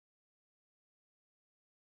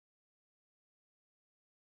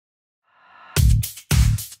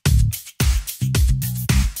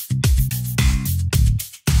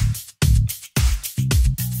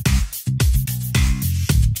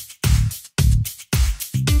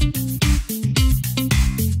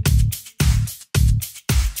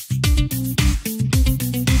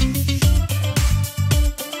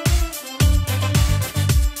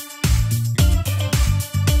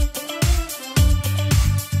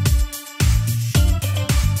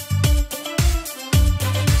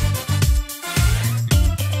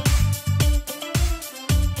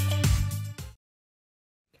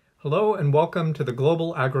Hello and welcome to the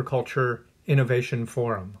Global Agriculture Innovation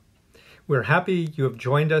Forum. We're happy you have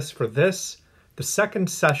joined us for this, the second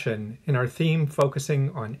session in our theme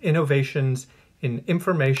focusing on innovations in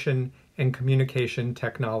information and communication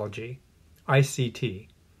technology, ICT.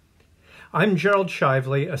 I'm Gerald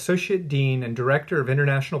Shively, Associate Dean and Director of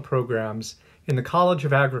International Programs in the College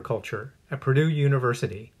of Agriculture at Purdue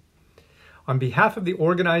University. On behalf of the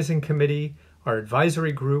organizing committee, our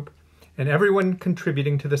advisory group, and everyone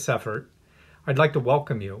contributing to this effort, I'd like to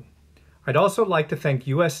welcome you. I'd also like to thank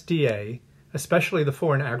USDA, especially the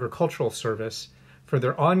Foreign Agricultural Service, for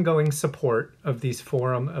their ongoing support of these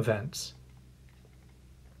forum events.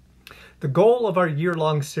 The goal of our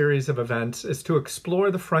year-long series of events is to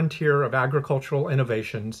explore the frontier of agricultural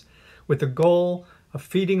innovations with the goal of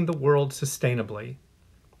feeding the world sustainably.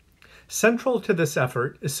 Central to this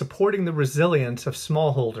effort is supporting the resilience of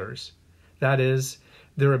smallholders, that is,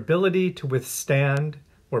 their ability to withstand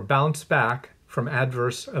or bounce back from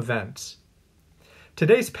adverse events.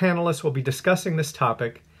 Today's panelists will be discussing this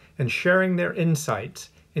topic and sharing their insights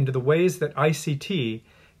into the ways that ICT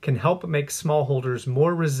can help make smallholders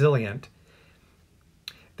more resilient.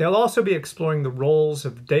 They'll also be exploring the roles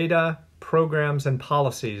of data, programs, and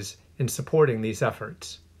policies in supporting these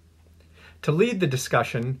efforts. To lead the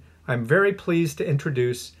discussion, I'm very pleased to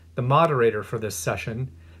introduce the moderator for this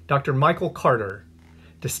session, Dr. Michael Carter,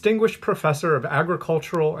 Distinguished Professor of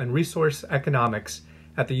Agricultural and Resource Economics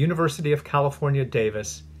at the University of California,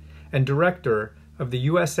 Davis, and Director of the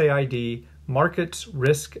USAID Markets,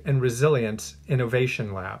 Risk, and Resilience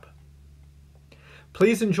Innovation Lab.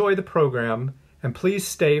 Please enjoy the program, and please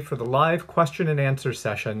stay for the live question and answer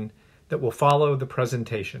session that will follow the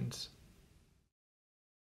presentations.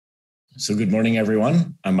 So good morning,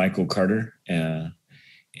 everyone. I'm Michael Carter,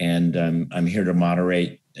 and I'm here to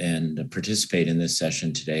moderate and participate in this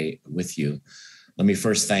session today with you. Let me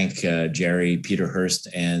first thank Jerry, Peter Hurst,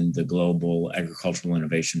 and the Global Agricultural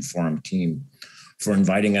Innovation Forum team for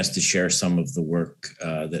inviting us to share some of the work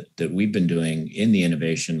that we've been doing in the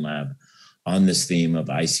Innovation Lab on this theme of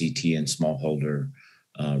ICT and smallholder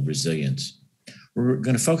resilience. We're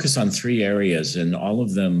going to focus on three areas, and all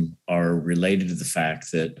of them are related to the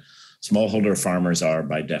fact that smallholder farmers are,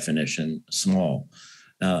 by definition, small.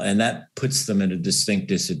 And that puts them at a distinct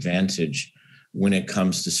disadvantage when it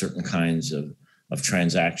comes to certain kinds of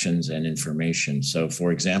transactions and information. So,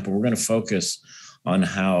 for example, we're going to focus on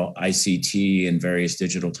how ICT and various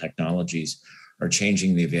digital technologies are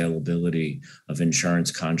changing the availability of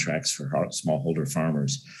insurance contracts for smallholder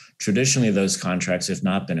farmers. Traditionally, those contracts have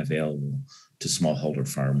not been available to smallholder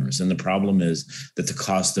farmers. And the problem is that the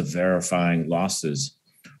cost of verifying losses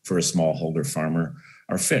for a smallholder farmer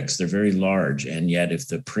are fixed. They're very large. And yet if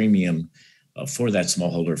the premium for that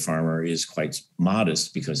smallholder farmer is quite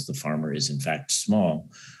modest because the farmer is in fact small,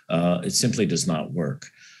 it simply does not work.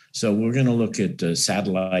 So we're going to look at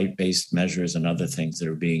satellite-based measures and other things that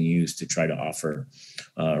are being used to try to offer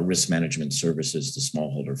risk management services to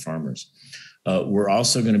smallholder farmers. We're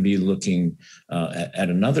also going to be looking at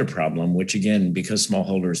another problem, which again, because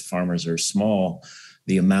smallholders farmers are small,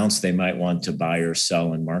 the amounts they might want to buy or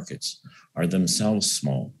sell in markets are themselves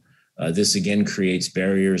small. This again creates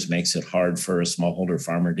barriers, makes it hard for a smallholder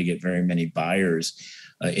farmer to get very many buyers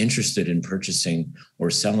interested in purchasing or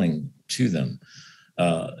selling to them.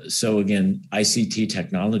 So again, ICT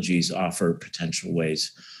technologies offer potential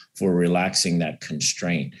ways for relaxing that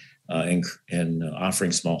constraint and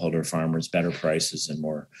offering smallholder farmers better prices and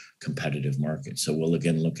more competitive markets. So we'll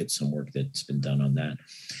again look at some work that's been done on that.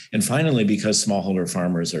 And finally, because smallholder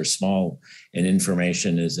farmers are small and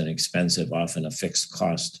information is an expensive, often a fixed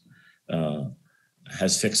cost,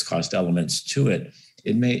 has fixed cost elements to it,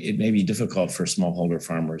 it may be difficult for smallholder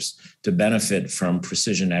farmers to benefit from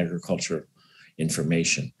precision agriculture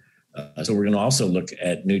information. So we're going to also look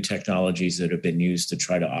at new technologies that have been used to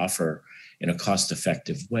try to offer in a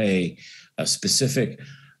cost-effective way specific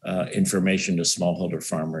information to smallholder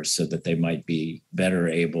farmers so that they might be better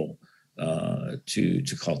able to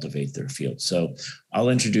cultivate their field. So I'll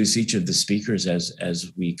introduce each of the speakers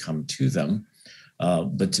as we come to them.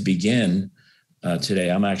 But to begin today,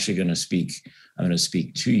 I'm actually going to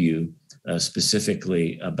speak to you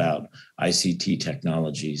specifically about ICT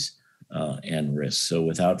technologies and risk. So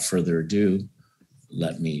without further ado,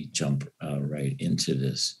 let me jump right into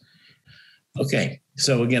this. Okay,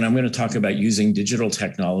 so again, I'm going to talk about using digital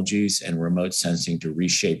technologies and remote sensing to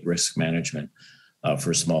reshape risk management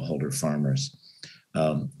for smallholder farmers.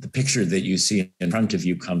 The picture that you see in front of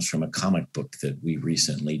you comes from a comic book that we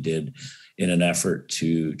recently did in an effort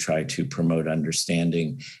to try to promote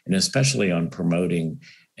understanding, and especially on promoting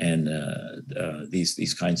and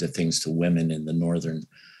these kinds of things to women in the northern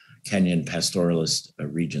Kenyan pastoralist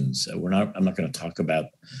regions. I'm not going to talk about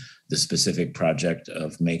the specific project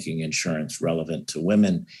of making insurance relevant to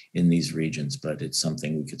women in these regions, but it's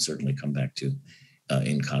something we could certainly come back to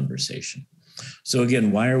in conversation. So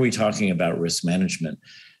again, why are we talking about risk management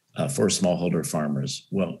for smallholder farmers?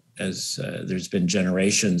 Well, as there's been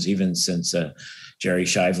generations, even since Jerry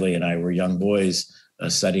Shively and I were young boys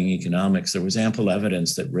studying economics, there was ample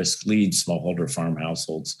evidence that risk leads smallholder farm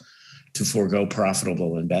households to forego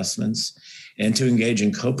profitable investments and to engage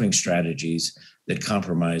in coping strategies that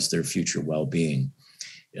compromise their future well-being.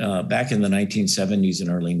 Back in the 1970s and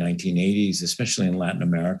early 1980s, especially in Latin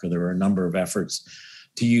America, there were a number of efforts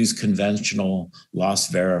to use conventional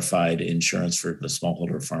loss-verified insurance for the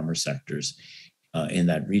smallholder farmer sectors in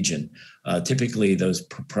that region. Typically, those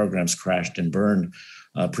programs crashed and burned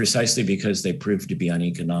precisely because they proved to be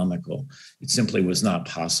uneconomical. It simply was not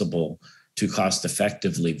possible to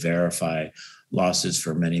cost-effectively verify losses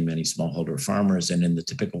for many, many smallholder farmers. And in the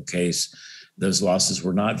typical case, those losses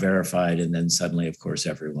were not verified. And then suddenly, of course,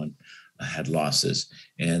 everyone had losses.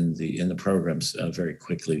 And the programs very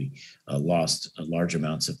quickly lost large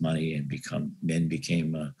amounts of money and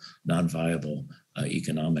became non-viable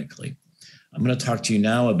economically. I'm going to talk to you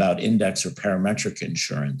now about index or parametric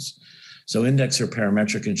insurance. So index or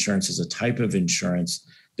parametric insurance is a type of insurance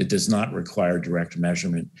that does not require direct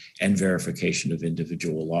measurement and verification of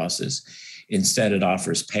individual losses. Instead, it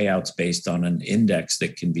offers payouts based on an index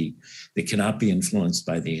that cannot be influenced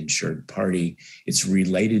by the insured party. It's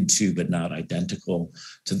related to, but not identical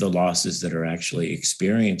to, the losses that are actually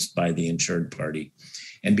experienced by the insured party.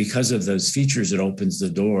 And because of those features, it opens the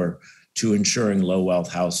door to insuring low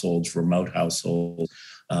wealth households, remote households,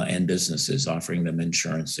 and businesses, offering them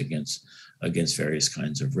insurance against various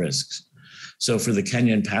kinds of risks. So for the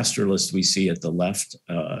Kenyan pastoralist we see at the left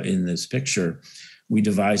in this picture, we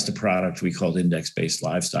devised a product we called index-based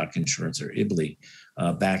livestock insurance, or IBLI,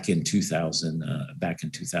 back in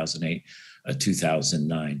 2008,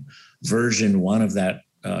 2009. Version 1 of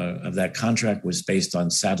that contract was based on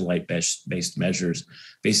satellite-based measures,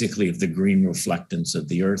 basically of the green reflectance of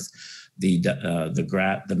the Earth.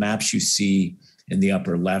 The maps you see in the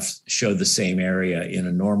upper left show the same area in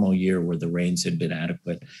a normal year where the rains had been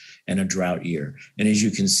adequate and a drought year. And as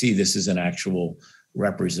you can see, this is an actual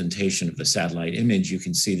representation of the satellite image. You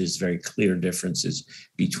can see there's very clear differences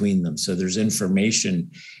between them. So there's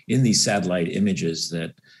information in these satellite images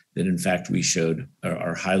that in fact we showed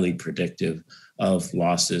are highly predictive of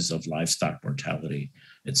losses of livestock mortality,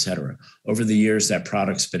 et cetera. Over the years, that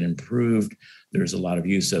product's been improved. There's a lot of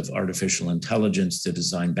use of artificial intelligence to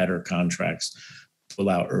design better contracts, to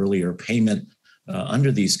allow earlier payment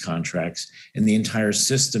under these contracts. And the entire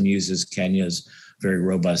system uses Kenya's very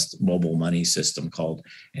robust mobile money system called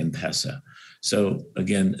M-Pesa. So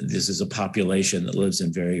again, this is a population that lives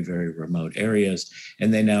in very, very remote areas,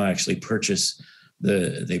 and they now actually purchase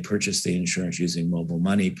the insurance using mobile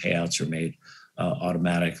money. Payouts are made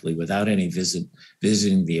automatically without any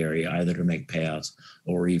visiting the area, either to make payouts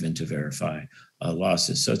or even to verify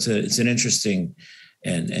losses. So it's an interesting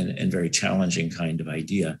and very challenging kind of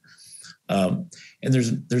idea. And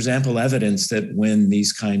there's ample evidence that when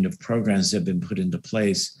these kind of programs have been put into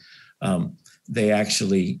place, they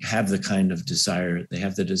actually have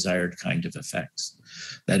the desired kind of effects.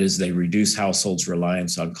 That is, they reduce households'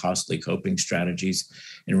 reliance on costly coping strategies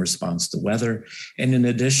in response to weather. And in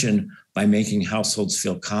addition, by making households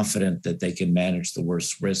feel confident that they can manage the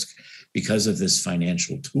worst risk because of this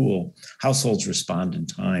financial tool, households respond in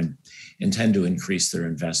time and tend to increase their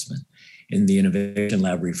investment. In the Innovation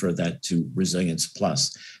Lab, refer that to Resilience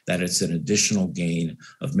Plus, that it's an additional gain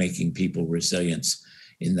of making people resilient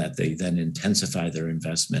in that they then intensify their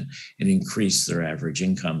investment and increase their average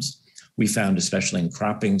incomes. We found, especially in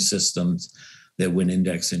cropping systems, that when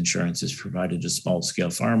index insurance is provided to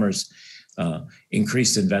small-scale farmers,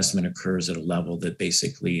 increased investment occurs at a level that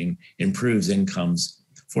basically improves incomes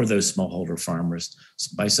for those smallholder farmers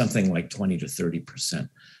by something like 20 to 30%.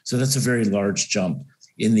 So that's a very large jump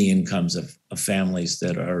in the incomes of families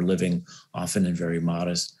that are living often in very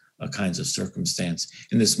modest kinds of circumstance.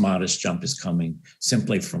 And this modest jump is coming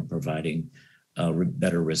simply from providing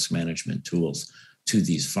better risk management tools to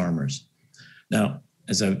these farmers. Now,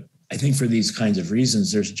 as I think for these kinds of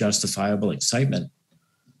reasons, there's justifiable excitement,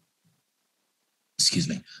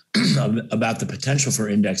 about the potential for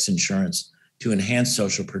index insurance to enhance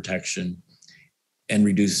social protection and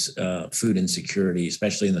reduce food insecurity,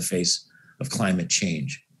 especially in the face of climate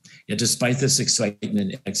change. Yet despite this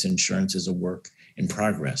excitement, index insurance is a work in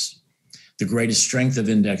progress. The greatest strength of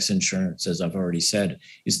index insurance, as I've already said,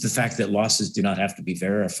 is the fact that losses do not have to be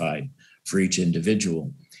verified for each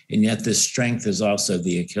individual. And yet this strength is also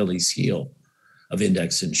the Achilles heel of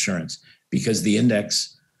index insurance, because the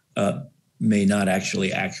index may not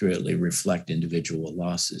actually accurately reflect individual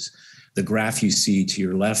losses. The graph you see to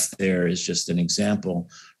your left there is just an example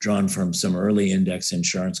drawn from some early index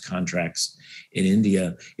insurance contracts in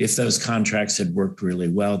India. If those contracts had worked really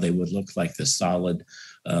well, they would look like the solid,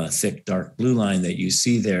 thick, dark blue line that you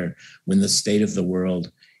see there when the state of the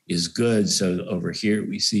world is good. So over here,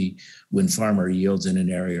 we see when farmer yields in an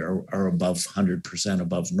area are above 100%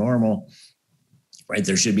 above normal, right?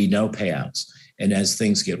 There should be no payouts. And as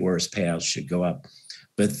things get worse, payouts should go up.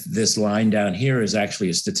 But this line down here is actually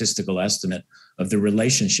a statistical estimate of the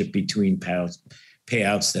relationship between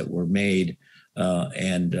payouts that were made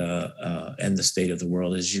and the state of the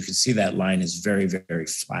world. As you can see, that line is very, very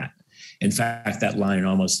flat. In fact, that line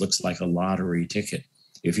almost looks like a lottery ticket.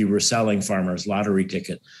 If you were selling farmers' lottery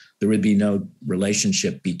ticket, there would be no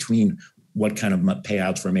relationship between what kind of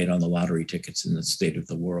payouts were made on the lottery tickets in the state of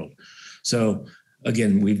the world. So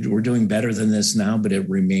again, we're doing better than this now, but it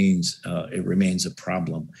remains a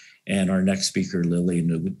problem. And our next speaker, Lily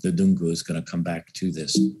Ndungu, is going to come back to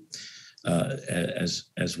this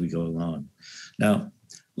as we go along. Now,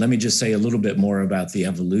 let me just say a little bit more about the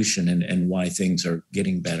evolution and why things are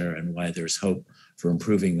getting better and why there's hope for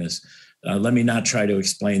improving this. Let me not try to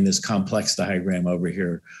explain this complex diagram over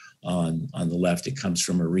here on the left. It comes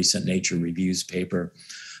from a recent Nature Reviews paper,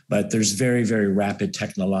 but there's very, very rapid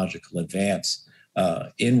technological advance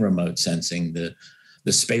in remote sensing.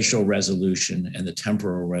 The spatial resolution and the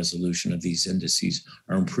temporal resolution of these indices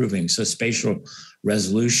are improving. So spatial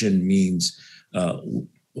resolution means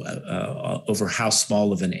over how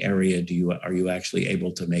small of an area are you actually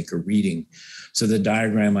able to make a reading. So the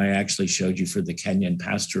diagram I actually showed you for the Kenyan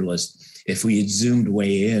pastoralist, if we had zoomed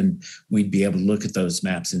way in, we'd be able to look at those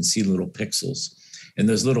maps and see little pixels. And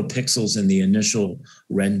those little pixels in the initial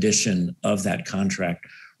rendition of that contract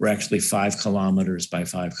were actually 5 kilometers by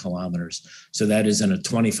 5 kilometers. So that is in a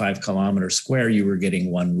 25-kilometer square, you were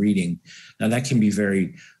getting one reading. Now that can be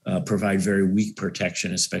provide very weak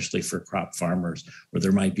protection, especially for crop farmers, where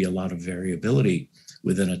there might be a lot of variability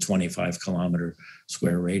within a 25-kilometer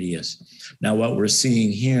square radius. Now what we're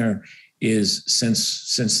seeing here is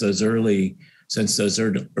since those early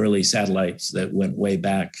satellites that went way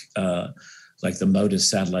back, like the MODIS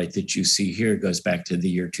satellite that you see here goes back to the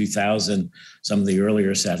year 2000. Some of the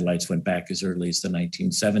earlier satellites went back as early as the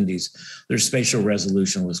 1970s. Their spatial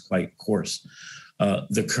resolution was quite coarse.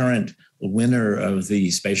 The current winner of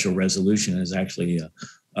the spatial resolution is actually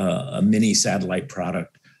a mini satellite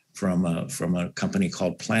product from a company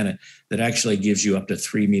called Planet that actually gives you up to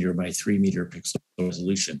 3 meter by 3 meter pixel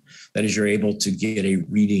resolution. That is, you're able to get a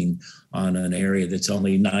reading on an area that's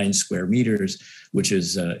only 9 square meters, which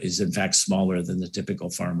is in fact smaller than the typical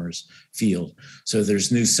farmer's field. So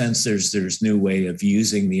there's new sensors, there's new way of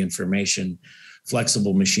using the information.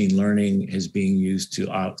 Flexible machine learning is being used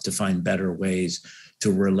to find better ways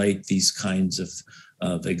to relate these kinds of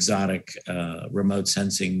exotic remote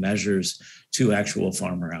sensing measures to actual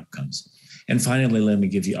farmer outcomes. And finally,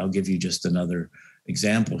 I'll give you just another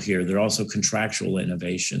example here. There are also contractual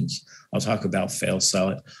innovations. I'll talk about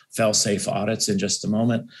fail-safe audits in just a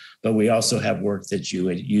moment, but we also have work that's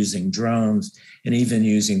using drones and even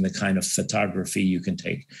using the kind of photography you can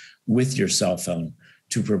take with your cell phone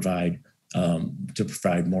to provide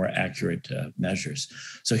more accurate measures.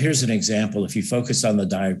 So here's an example. If you focus on the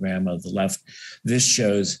diagram of the left, this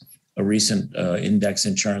shows a recent index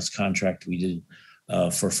insurance contract we did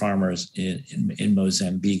for farmers in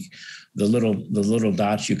Mozambique. The little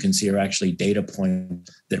dots you can see are actually data points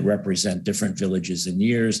that represent different villages and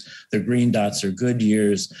years. The green dots are good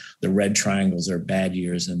years, the red triangles are bad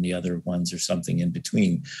years, and the other ones are something in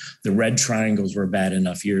between. The red triangles were bad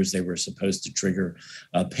enough years they were supposed to trigger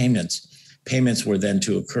payments. Payments were then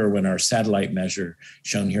to occur when our satellite measure,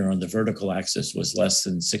 shown here on the vertical axis, was less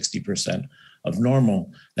than 60% of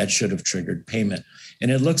normal. That should have triggered payment. And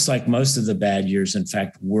it looks like most of the bad years, in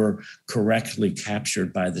fact, were correctly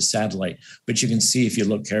captured by the satellite. But you can see, if you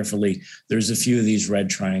look carefully, there's a few of these red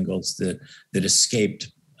triangles that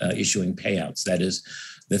escaped issuing payouts. That is,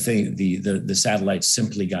 the satellite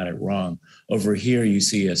simply got it wrong. Over here, you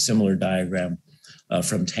see a similar diagram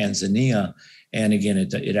from Tanzania. And again,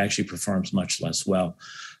 it actually performs much less well.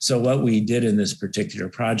 So what we did in this particular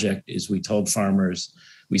project is we told farmers,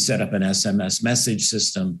 we set up an SMS message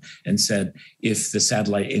system and said, if the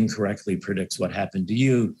satellite incorrectly predicts what happened to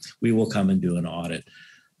you, we will come and do an audit.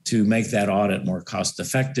 To make that audit more cost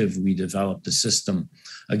effective, we developed a system,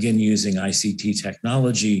 again, using ICT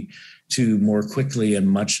technology to more quickly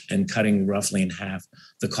and cutting roughly in half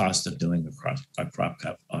the cost of doing a crop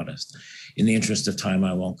audit. In the interest of time,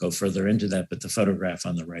 I won't go further into that, but the photograph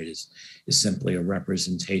on the right is simply a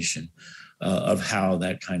representation of how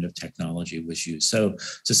that kind of technology was used. So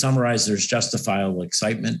to summarize, there's justifiable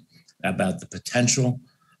excitement about the potential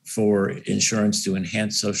for insurance to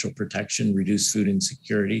enhance social protection, reduce food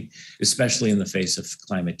insecurity, especially in the face of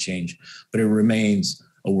climate change, but it remains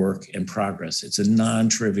a work in progress. It's a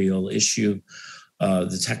non-trivial issue.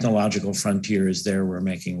 The technological frontier is there. We're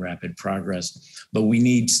making rapid progress, but we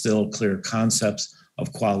need still clear concepts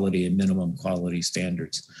of quality and minimum quality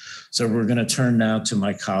standards. So we're going to turn now to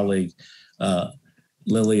my colleague,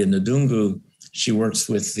 Lillian Ndungu. She works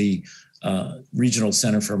with the Regional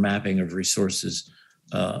Center for Mapping of Resources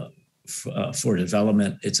for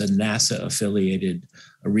Development. It's a NASA-affiliated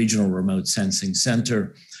regional remote sensing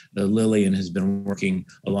center. Lillian has been working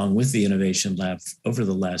along with the Innovation Lab over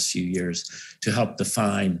the last few years to help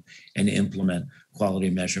define and implement quality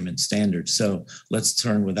measurement standards. So let's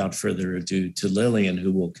turn without further ado to Lillian,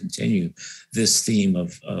 who will continue this theme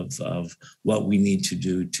of what we need to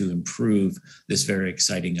do to improve this very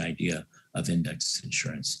exciting idea of index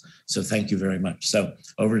insurance. So thank you very much. So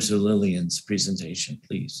over to Lillian's presentation,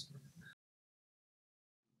 please.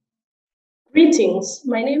 Greetings,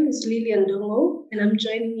 my name is Lillian Ndungu and I'm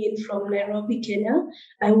joining in from Nairobi, Kenya.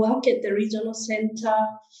 I work at the Regional Center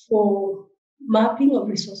for Mapping of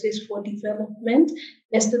Resources for Development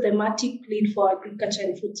as the thematic lead for agriculture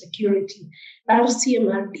and food security.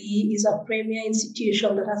 RCMRD is a premier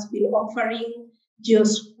institution that has been offering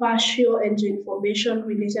geospatial and geoinformation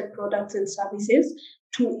related products and services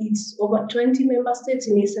to its over 20 member states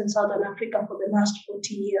in East and Southern Africa for the last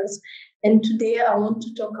 40 years. And today I want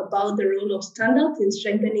to talk about the role of standards in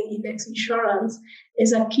strengthening index insurance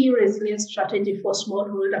as a key resilience strategy for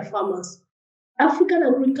smallholder farmers. African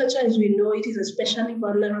agriculture, as we know, it is especially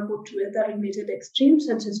vulnerable to weather-related extremes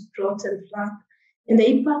such as drought and flood. And the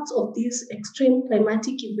impacts of these extreme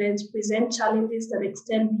climatic events present challenges that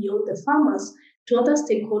extend beyond the farmers to other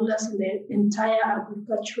stakeholders in the entire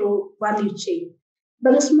agricultural value chain.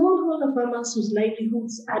 But the smallholder farmers whose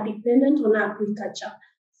livelihoods are dependent on agriculture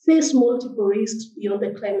face multiple risks beyond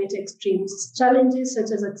the climate extremes, challenges such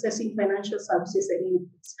as accessing financial services and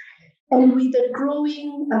inputs. And with the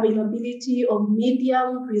growing availability of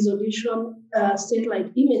medium resolution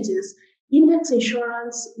satellite images, index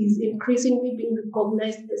insurance is increasingly being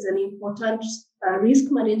recognized as an important risk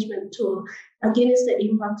management tool against the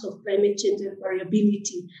impacts of climate change and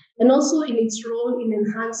variability, and also in its role in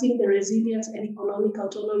enhancing the resilience and economic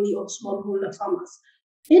autonomy of smallholder farmers.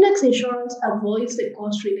 Index insurance avoids the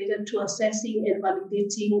cost related to assessing and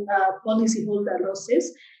validating policyholder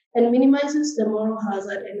losses and minimizes the moral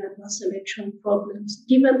hazard and adverse selection problems,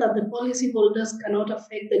 given that the policyholders cannot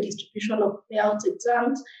affect the distribution of payouts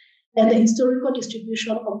exempt, and the historical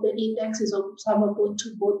distribution of the index is observable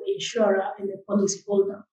to both the insurer and the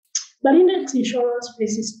policyholder. But index insurance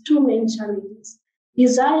faces two main challenges: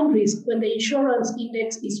 design risk, when the insurance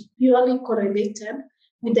index is purely correlated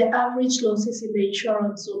with the average losses in the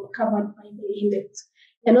insurance zone covered by the index,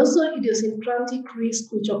 and also idiosyncratic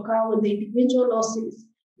risk, which occur when the individual losses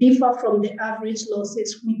differ from the average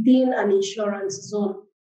losses within an insurance zone.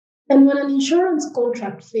 And when an insurance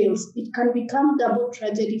contract fails, it can become double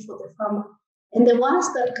tragedy for the farmer. And the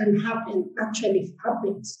worst that can happen actually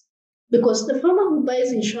happens, because the farmer who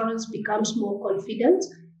buys insurance becomes more confident,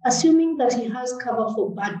 assuming that he has cover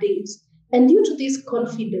for bad days. And due to this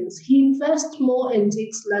confidence, he invests more and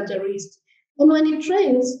takes larger risks. And when it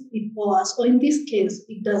rains, it pours, or in this case,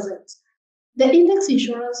 it doesn't. The index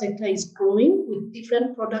insurance sector is growing, with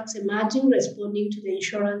different products emerging, responding to the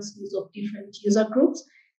insurance needs of different user groups.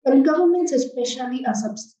 And governments especially are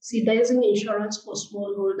subsidizing insurance for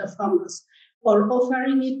smallholder farmers or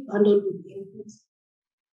offering it bundled with inputs.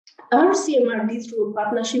 RCMRD, through a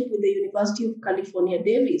partnership with the University of California,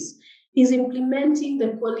 Davis, is implementing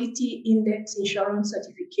the Quality Index Insurance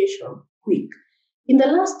Certification, QIC. In the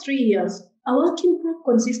last 3 years, a working group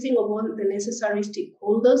consisting of all the necessary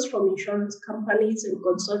stakeholders from insurance companies and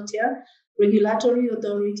consortia, regulatory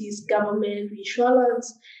authorities, government,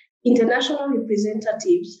 insurance, international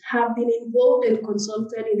representatives have been involved and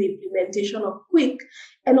consulted in the implementation of QIC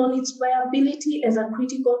and on its viability as a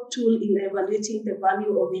critical tool in evaluating the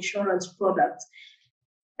value of insurance products.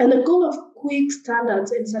 And the goal of QIC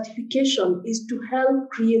standards and certification is to help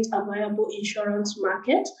create a viable insurance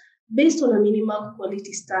market based on a minimal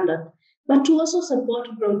quality standard. but to also support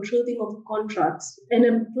ground-truthing of contracts and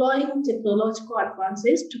employing technological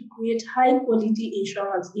advances to create high-quality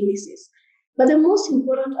insurance indices. But the most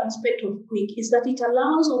important aspect of Quick is that it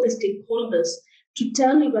allows all the stakeholders to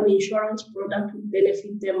tell if an insurance product will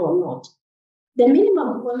benefit them or not. The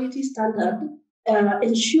minimum quality standard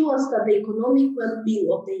ensures that the economic well-being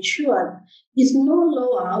of the insured is no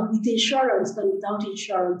lower with insurance than without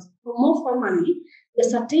insurance. Or more formally, the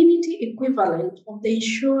certainty equivalent of the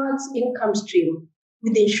insured's income stream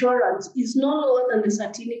with insurance is no lower than the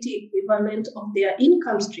certainty equivalent of their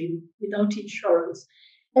income stream without insurance.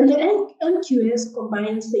 And the NQS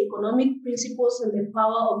combines the economic principles and the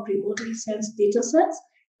power of remotely sensed data sets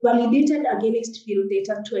validated against field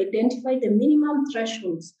data to identify the minimum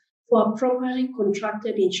thresholds for a properly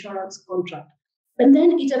contracted insurance contract. And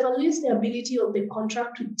then it evaluates the ability of the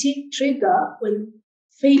contract to trigger when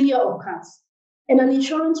failure occurs. And an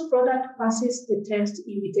insurance product passes the test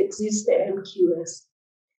if it exceeds the MQS.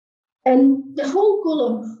 And the whole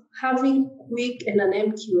goal of having Quick and an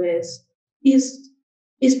MQS is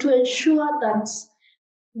to ensure that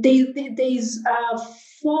there is a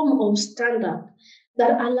form of standard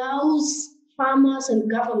that allows farmers and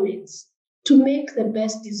governments to make the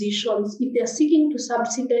best decisions if they're seeking to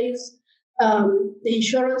subsidize the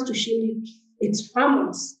insurance to shield its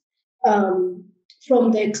farmers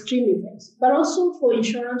from the extreme events, but also for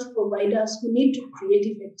insurance providers who need to create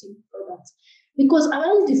effective products. Because a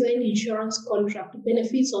well-designed insurance contract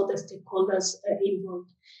benefits all the stakeholders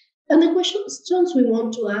involved. And the questions we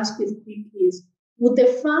want to ask with Quick is, would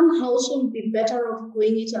the farm household be better off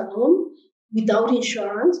going it alone without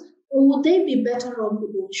insurance, or would they be better off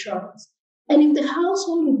with insurance? And if the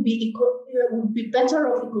household would be better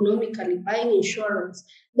off economically buying insurance,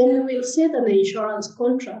 then we will say that the insurance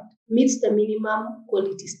contract meets the minimum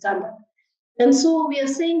quality standard. And so we are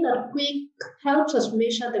saying that Quick helps us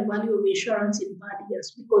measure the value of insurance in bad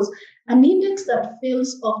years, because an index that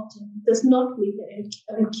fails often does not meet the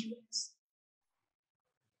MQS.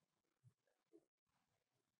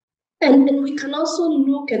 And we can also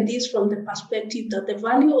look at this from the perspective that the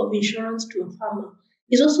value of insurance to a farmer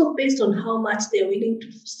is also based on how much they are willing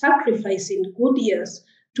to sacrifice in good years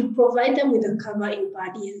to provide them with a cover in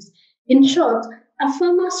bad years. In short, a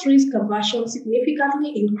farmer's risk aversion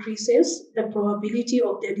significantly increases the probability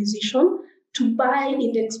of their decision to buy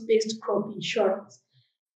index-based crop insurance.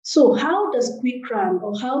 So how does Quick run,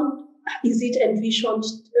 or how is it envisioned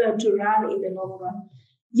to run in the long run?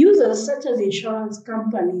 Users such as insurance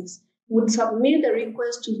companies would submit the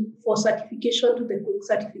request for certification to the Quick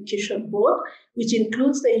Certification Board, which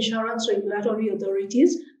includes the insurance regulatory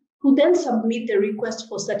authorities, who then submit the request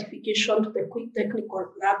for certification to the Quick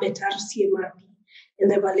Technical Lab at RCMRD.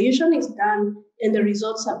 And the evaluation is done and the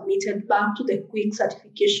results submitted back to the Quick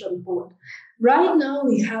Certification Board. Right now,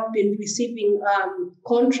 we have been receiving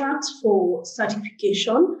contracts for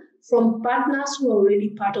certification from partners who are already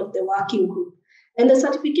part of the working group. And the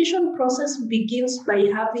certification process begins by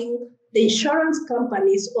having the insurance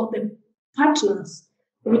companies or the partners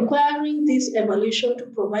requiring this evaluation to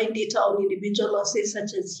provide data on individual losses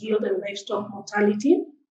such as yield and livestock mortality.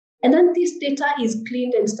 And then this data is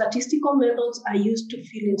cleaned and statistical methods are used to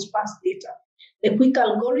fill in sparse data. The Quick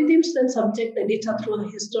algorithms then subject the data through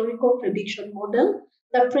a historical prediction model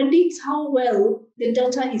that predicts how well the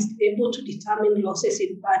data is able to determine losses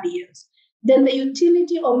in bad years. Then the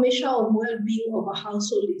utility or measure of well-being of a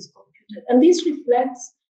household is computed. And this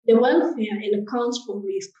reflects the welfare and accounts for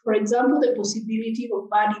risk. For example, the possibility of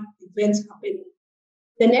bad events happening.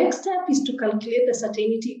 The next step is to calculate the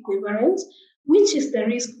certainty equivalence, which is the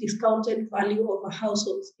risk discounted value of a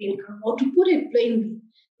household's income. Or to put it plainly,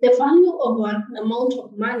 the value of an amount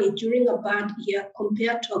of money during a bad year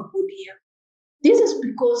compared to a good year. This is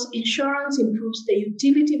because insurance improves the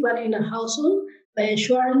utility value in a household by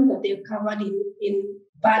ensuring that they are covered in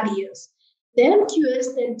bad years. The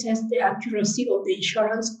MQS then tests the accuracy of the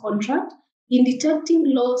insurance contract in detecting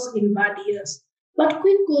loss in bad years. But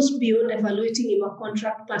Quick goes beyond evaluating if a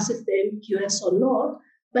contract passes the MQS or not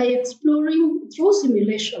by exploring, through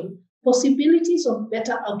simulation, possibilities of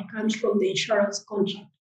better outcomes from the insurance contract.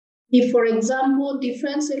 If, for example,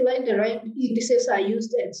 differential derived indices are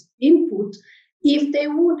used as input, if they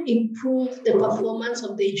would improve the performance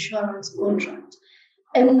of the insurance contract.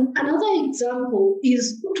 And another example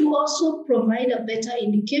is to also provide a better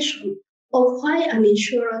indication of why an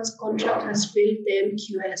insurance contract has failed the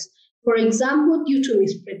MQS. For example, due to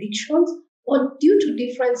mispredictions or due to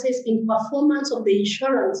differences in performance of the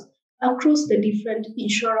insurance across the different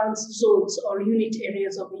insurance zones or unit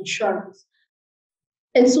areas of insurance.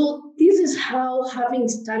 And so this is how having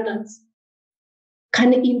standards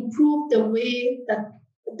can improve the way that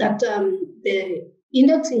that the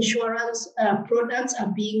index insurance products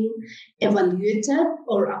are being evaluated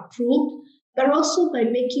or approved, but also by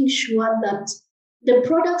making sure that the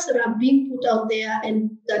products that are being put out there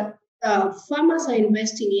and that farmers are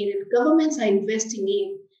investing in and governments are investing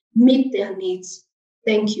in meet their needs.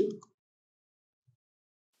 Thank you.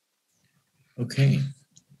 Okay,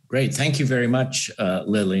 great. Thank you very much,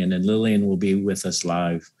 Lillian. And Lillian will be with us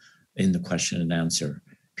live in the question and answer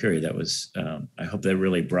period. That was, I hope that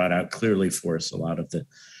really brought out clearly for us a lot of the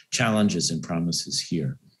challenges and promises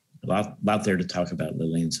here. A lot there to talk about,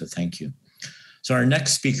 Lillian, so thank you. So our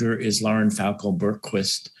next speaker is Lauren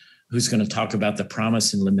Falco-Bergquist, who's going to talk about the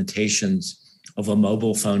promise and limitations of a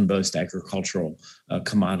mobile phone-based agricultural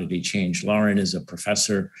commodity change. Lauren is a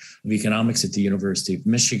professor of economics at the University of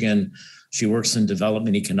Michigan. She works in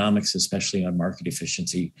development economics, especially on market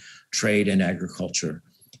efficiency, trade, and agriculture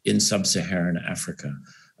in sub-Saharan Africa.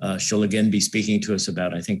 She'll again be speaking to us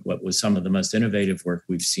about, I think, what was some of the most innovative work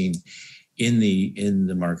we've seen in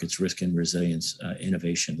the Markets Risk and Resilience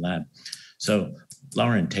Innovation Lab. So,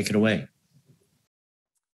 Lauren, take it away.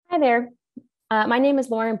 Hi there. My name is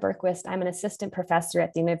Lauren Bergquist. I'm an assistant professor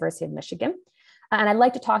at the University of Michigan, and I'd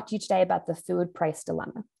like to talk to you today about the food price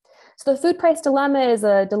dilemma. So the food price dilemma is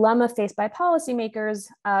a dilemma faced by policymakers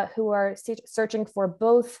who are searching for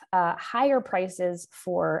both higher prices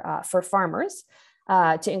for farmers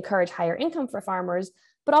to encourage higher income for farmers,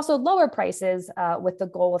 but also lower prices with the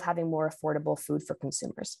goal of having more affordable food for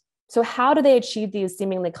consumers. So how do they achieve these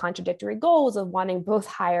seemingly contradictory goals of wanting both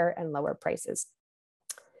higher and lower prices?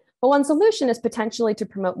 Well, one solution is potentially to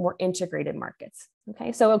promote more integrated markets.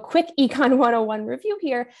 Okay, so a quick Econ 101 review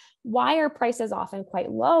here. Why are prices often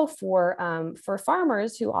quite low for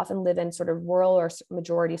farmers who often live in sort of rural or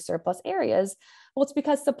majority surplus areas? Well, it's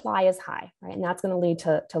because supply is high, right? And that's going to lead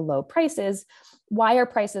to low prices. Why are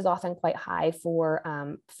prices often quite high for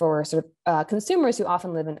consumers who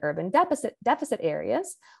often live in urban deficit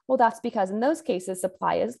areas? Well, that's because in those cases,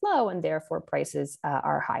 supply is low and therefore prices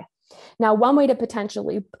are high. Now, one way to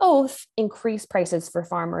potentially both increase prices for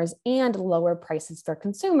farmers and lower prices for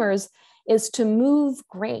consumers is to move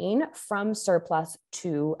grain from surplus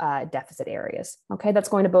to deficit areas. Okay, that's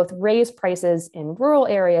going to both raise prices in rural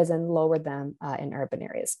areas and lower them in urban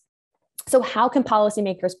areas. So how can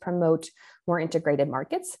policymakers promote more integrated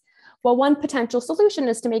markets? Well, one potential solution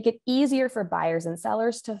is to make it easier for buyers and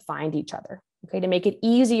sellers to find each other, okay, to make it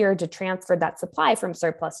easier to transfer that supply from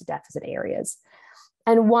surplus to deficit areas.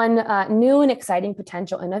 And one new and exciting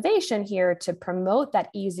potential innovation here to promote that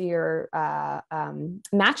easier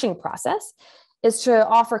matching process is to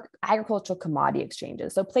offer agricultural commodity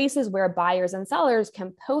exchanges. So places where buyers and sellers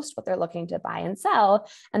can post what they're looking to buy and sell,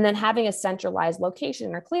 and then having a centralized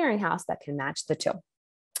location or clearinghouse that can match the two.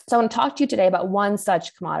 So I want to talk to you today about one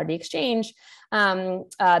such commodity exchange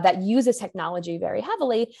that uses technology very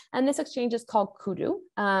heavily. And this exchange is called Purdue.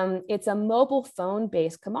 It's a mobile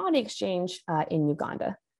phone-based commodity exchange in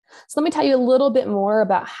Uganda. So let me tell you a little bit more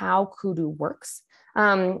about how Purdue works.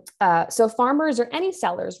 So farmers or any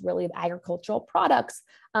sellers really of agricultural products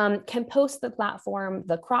can post the platform,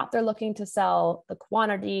 the crop they're looking to sell, the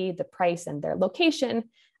quantity, the price, and their location.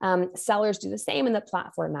 Sellers do the same and the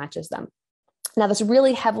platform matches them. Now, this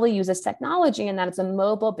really heavily uses technology in that it's a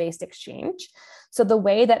mobile-based exchange. So the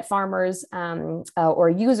way that farmers or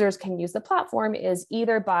users can use the platform is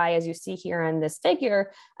either by, as you see here in this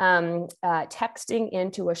figure, texting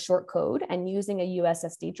into a short code and using a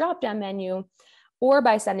USSD drop-down menu, or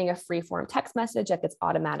by sending a free-form text message that gets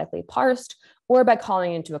automatically parsed, or by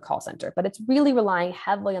calling into a call center. But it's really relying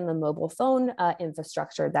heavily on the mobile phone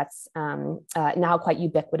infrastructure that's now quite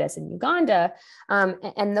ubiquitous in Uganda.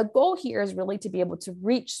 And the goal here is really to be able to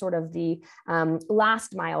reach sort of the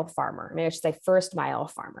last mile farmer, maybe I should say first mile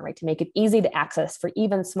farmer, right? To make it easy to access for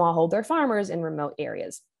even smallholder farmers in remote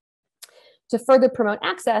areas. To further promote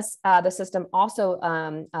access, the system also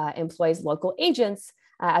employs local agents,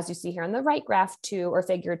 as you see here on the right graph, to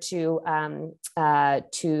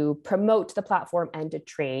promote the platform and to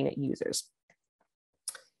train users.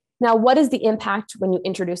 Now, what is the impact when you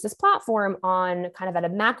introduce this platform on kind of at a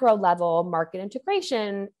macro level, market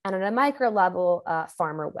integration, and at a micro level,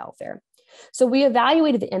 farmer welfare? So we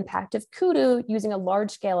evaluated the impact of Purdue using a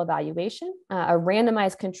large-scale evaluation, a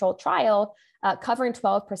randomized controlled trial covering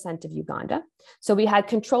 12% of Uganda. So we had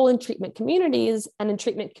control and treatment communities, and in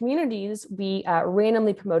treatment communities, we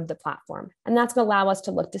randomly promoted the platform. And that's going to allow us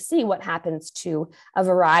to look to see what happens to a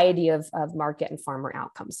variety of market and farmer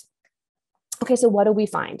outcomes. Okay, so what do we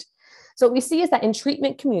find? So what we see is that in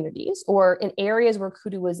treatment communities or in areas where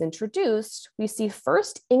Purdue was introduced, we see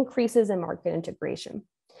first increases in market integration.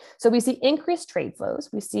 So we see increased trade flows.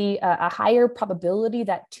 We see a higher probability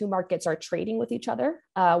that two markets are trading with each other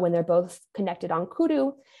when they're both connected on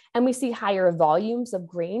Kudu. And we see higher volumes of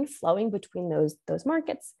grain flowing between those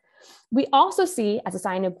markets. We also see, as a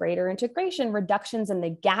sign of greater integration, reductions in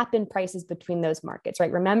the gap in prices between those markets,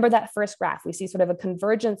 right? Remember that first graph, we see sort of a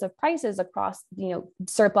convergence of prices across,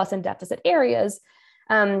 surplus and deficit areas.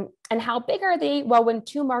 And how big are they? Well, when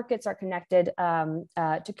two markets are connected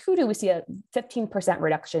to Kudu, we see a 15%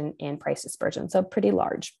 reduction in price dispersion, so pretty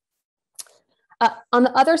large. On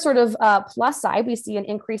the other sort of plus side, we see an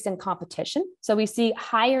increase in competition. So we see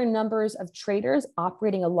higher numbers of traders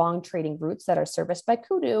operating along trading routes that are serviced by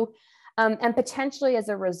Kudu. And potentially as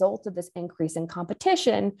a result of this increase in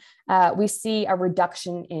competition, we see a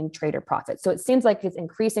reduction in trader profits. So it seems like it's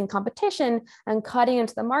increasing competition and cutting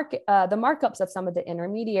into the market, the markups of some of the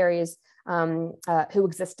intermediaries who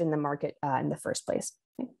exist in the market in the first place.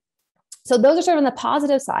 Okay. So those are sort of on the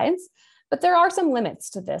positive sides. But there are some limits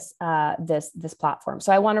to this platform.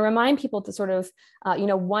 So I want to remind people to sort of,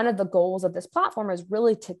 one of the goals of this platform is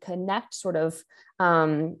really to connect sort of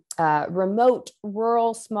remote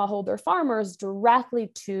rural smallholder farmers directly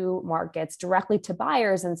to markets, directly to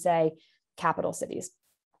buyers in, say, capital cities.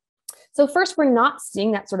 So first, we're not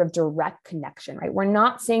seeing that sort of direct connection, right? We're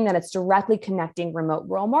not seeing that it's directly connecting remote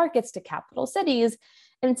rural markets to capital cities.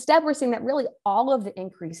 Instead, we're seeing that really all of the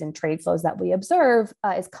increase in trade flows that we observe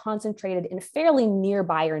is concentrated in fairly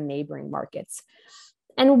nearby or neighboring markets.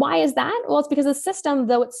 And why is that? Well, it's because the system,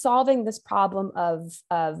 though it's solving this problem of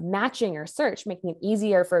matching or search, making it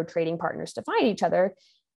easier for trading partners to find each other,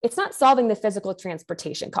 it's not solving the physical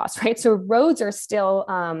transportation costs, right? So roads are still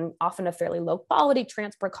often of fairly low quality,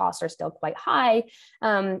 transport costs are still quite high.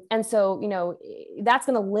 And so, that's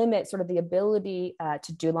going to limit sort of the ability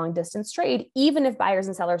to do long distance trade, even if buyers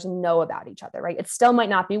and sellers know about each other, right? It still might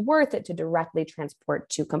not be worth it to directly transport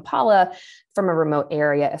to Kampala from a remote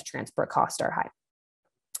area if transport costs are high.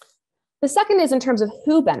 The second is in terms of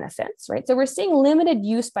who benefits, right? So we're seeing limited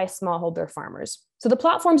use by smallholder farmers. So the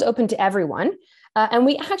platform's open to everyone, and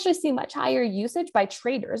we actually see much higher usage by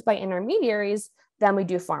traders, by intermediaries, than we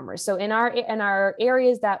do farmers. So in our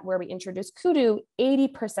areas where we introduce Kudu,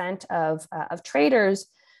 80% of traders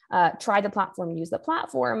try the platform, use the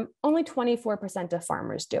platform. Only 24% of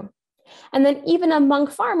farmers do. And then even among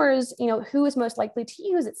farmers, who is most likely to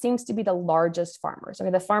use it seems to be the largest farmers,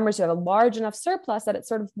 or the farmers who have a large enough surplus that it's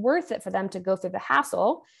sort of worth it for them to go through the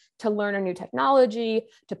hassle to learn a new technology,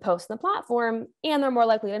 to post on the platform, and they're more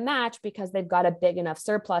likely to match because they've got a big enough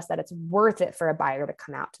surplus that it's worth it for a buyer to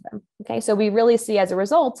come out to them. Okay, so we really see as a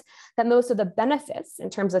result that most of the benefits in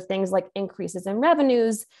terms of things like increases in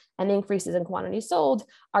revenues and increases in quantity sold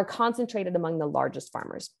are concentrated among the largest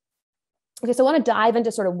farmers. Okay, so I want to dive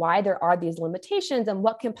into sort of why there are these limitations and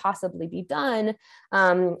what can possibly be done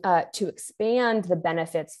to expand the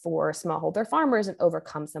benefits for smallholder farmers and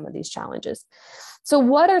overcome some of these challenges. So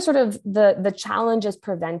what are sort of the challenges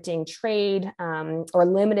preventing trade or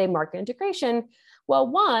limiting market integration? Well,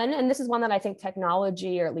 one, and this is one that I think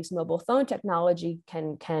technology, or at least mobile phone technology,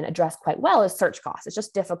 can address quite well, is search costs. It's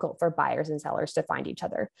just difficult for buyers and sellers to find each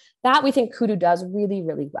other. That we think Kudu does really,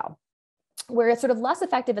 really well. Where it's sort of less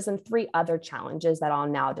effective is in three other challenges that I'll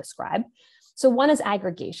now describe. So one is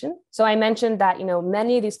aggregation. So I mentioned that,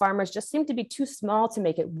 many of these farmers just seem to be too small to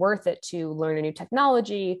make it worth it to learn a new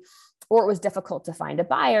technology, or it was difficult to find a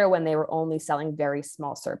buyer when they were only selling very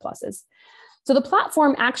small surpluses. So the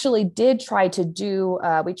platform actually did try to do,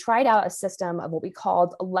 we tried out a system of what we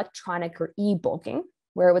called electronic or e-bulking,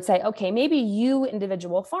 where it would say, okay, maybe you,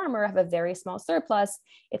 individual farmer, have a very small surplus.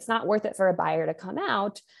 It's not worth it for a buyer to come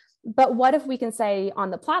out. But what if we can say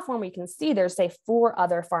on the platform, we can see there's, say, 4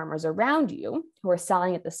 other farmers around you who are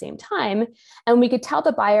selling at the same time. And we could tell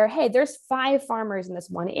the buyer, hey, there's 5 farmers in this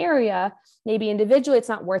one area. Maybe individually, it's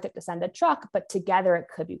not worth it to send a truck, but together it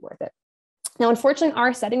could be worth it. Now, unfortunately,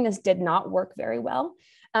 our setting, this did not work very well.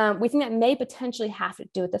 We think that may potentially have to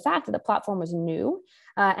do with the fact that the platform was new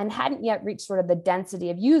and hadn't yet reached sort of the density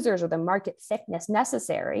of users or the market thickness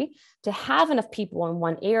necessary to have enough people in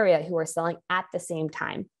one area who are selling at the same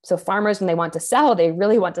time. So farmers, when they want to sell, they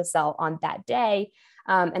really want to sell on that day.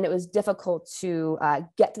 And it was difficult to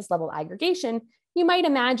get this level of aggregation. You might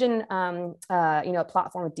imagine, a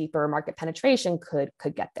platform with deeper market penetration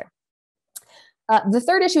could get there. The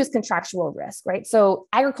third issue is contractual risk, right? So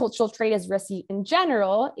agricultural trade is risky in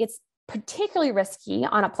general. It's particularly risky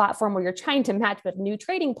on a platform where you're trying to match with new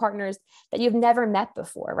trading partners that you've never met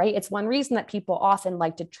before, right? It's one reason that people often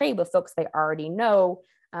like to trade with folks they already know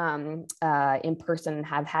in person and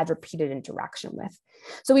have had repeated interaction with.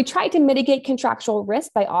 So we tried to mitigate contractual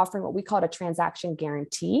risk by offering what we called a transaction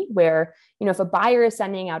guarantee, where, if a buyer is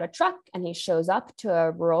sending out a truck and he shows up to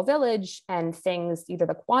a rural village and things, either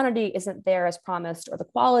the quantity isn't there as promised or the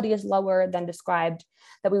quality is lower than described,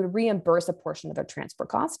 that we would reimburse a portion of their transport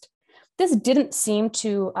cost. This didn't seem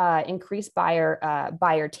to increase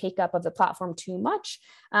buyer take up of the platform too much.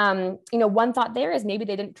 One thought there is maybe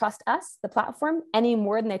they didn't trust us, the platform, any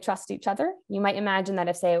more than they trust each other. You might imagine that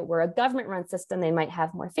if, say, it were a government-run system, they might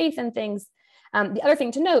have more faith in things. The other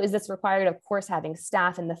thing to note is this required, of course, having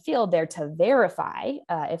staff in the field there to verify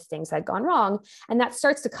if things had gone wrong. And that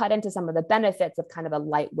starts to cut into some of the benefits of kind of a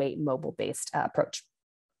lightweight mobile-based approach.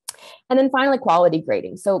 And then finally, quality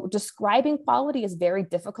grading. So describing quality is very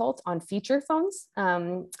difficult on feature phones.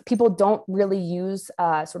 People don't really use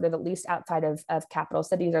sort of, at least outside of capital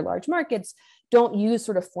cities or large markets, don't use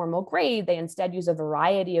sort of formal grade. They instead use a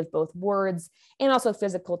variety of both words and also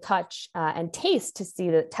physical touch and taste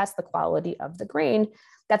to test the quality of the grain.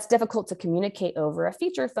 That's difficult to communicate over a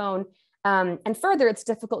feature phone. And further, it's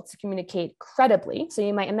difficult to communicate credibly. So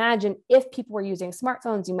you might imagine if people were using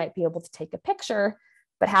smartphones, you might be able to take a picture.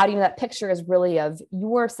 But how do you know that picture is really of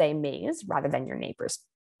your, say, maize rather than your neighbor's?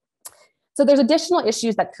 So there's additional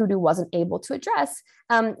issues that Purdue wasn't able to address,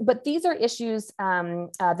 but these are issues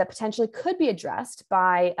that potentially could be addressed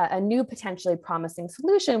by a new potentially promising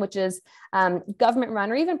solution, which is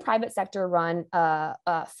government-run or even private sector-run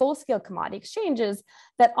full-scale commodity exchanges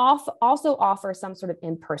that also offer some sort of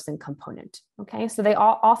in-person component, okay? So they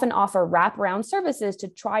often offer wraparound services to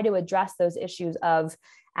try to address those issues of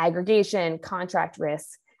aggregation, contract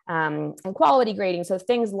risk, and quality grading. So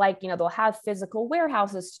things like, they'll have physical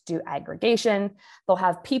warehouses to do aggregation, they'll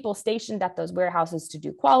have people stationed at those warehouses to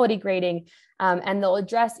do quality grading, and they'll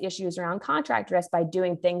address issues around contract risk by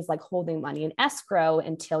doing things like holding money in escrow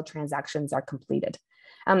until transactions are completed.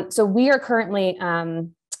 So we are currently,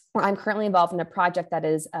 I'm currently involved in a project that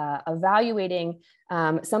is evaluating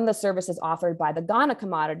some of the services offered by the Ghana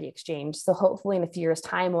Commodity Exchange. So hopefully in a few years'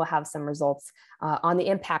 time, we'll have some results on the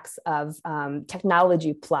impacts of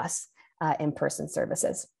technology plus in-person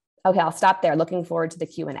services. Okay, I'll stop there. Looking forward to the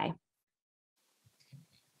Q&A.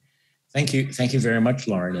 Thank you. Thank you very much,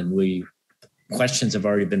 Lauren. And questions have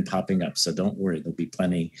already been popping up, so don't worry, there'll be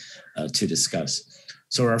plenty to discuss.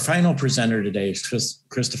 So our final presenter today is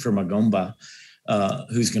Christopher Magomba,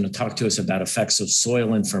 who's going to talk to us about effects of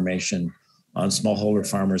soil information on smallholder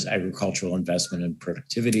farmers' agricultural investment and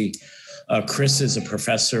productivity. Chris is a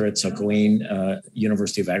professor at Sokoine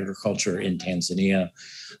University of Agriculture in Tanzania.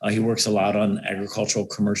 He works a lot on agricultural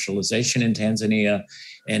commercialization in Tanzania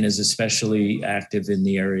and is especially active in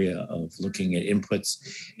the area of looking at inputs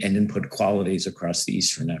and input qualities across the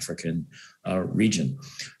Eastern African region.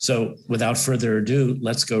 So without further ado,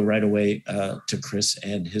 let's go right away to Chris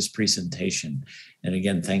and his presentation. And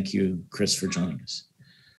again, thank you, Chris, for joining us.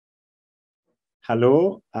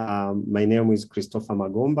 Hello, my name is Christopher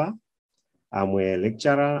Magomba. I'm a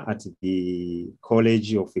lecturer at the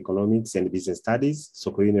College of Economics and Business Studies,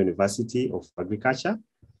 Sokoine University of Agriculture.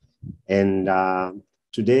 And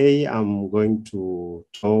today I'm going to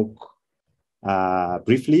talk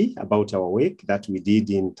briefly about our work that we did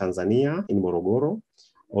in Tanzania, in Morogoro,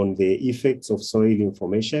 on the effects of soil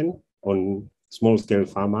information on small-scale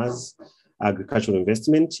farmers, agricultural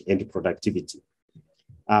investment, and productivity.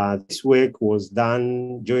 This work was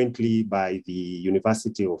done jointly by the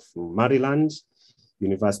University of Maryland,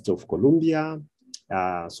 University of Columbia,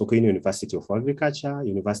 Sokoine University of Agriculture,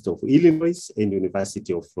 University of Illinois, and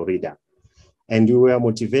University of Florida. And we were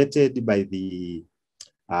motivated by the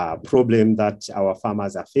problem that our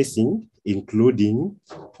farmers are facing, including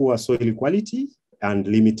poor soil quality and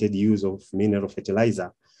limited use of mineral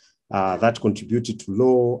fertilizer that contributed to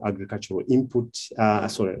low agricultural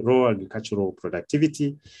agricultural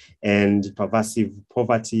productivity and pervasive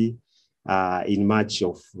poverty in much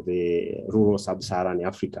of the rural sub-Saharan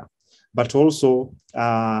Africa. But also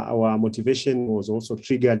our motivation was also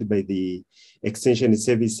triggered by the extension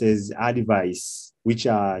services advice, which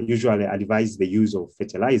usually advise the use of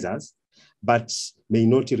fertilizers, but may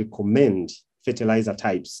not recommend fertilizer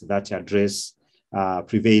types that address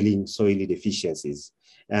prevailing soil deficiencies.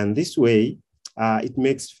 And this way, it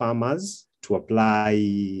makes farmers to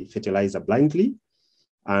apply fertilizer blindly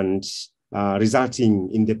and resulting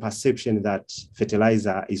in the perception that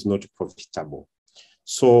fertilizer is not profitable.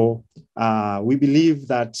 So we believe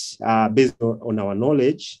that based on our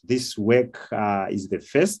knowledge, this work is the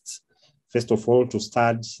first first of all, to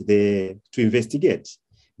investigate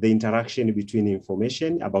the interaction between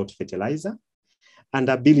information about fertilizer and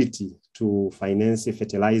ability to finance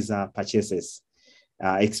fertilizer purchases.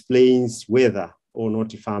 Explains whether or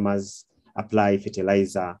not farmers apply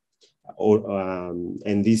fertilizer,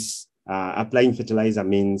 and this applying fertilizer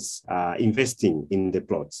means investing in the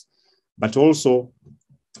plots. But also,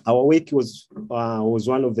 our work was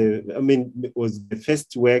one of was the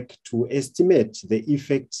first work to estimate the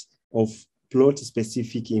effect of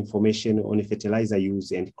plot-specific information on fertilizer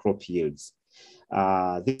use and crop yields.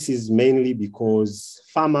 This is mainly because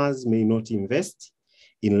farmers may not invest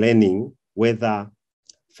in learning whether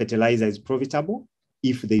fertilizer is profitable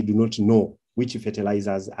if they do not know which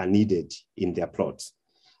fertilizers are needed in their plots.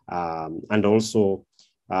 And also,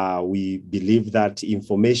 we believe that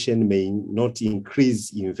information may not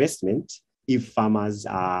increase investment if farmers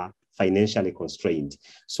are financially constrained.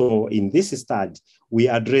 So in this study, we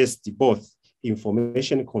addressed both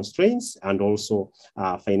information constraints and also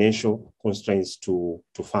financial constraints to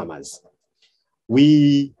farmers.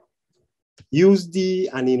 We used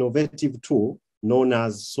an innovative tool known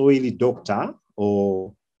as Soil Doctor,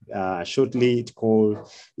 or shortly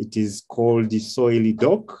it is called the Soil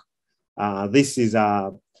Doc. This is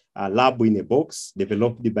a lab in a box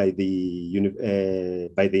developed by the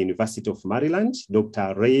University of Maryland.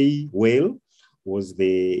 Dr. Ray Whale was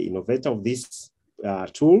the innovator of this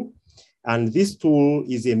tool. And this tool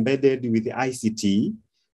is embedded with the ICT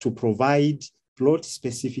to provide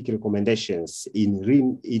plot-specific recommendations in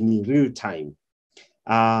real time.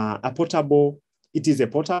 It is a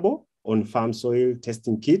portable on-farm soil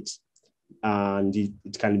testing kit, and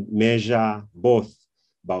it can measure both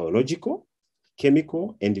biological,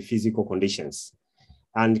 chemical, and physical conditions.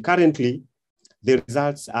 And currently, the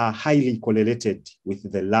results are highly correlated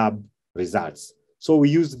with the lab results. So we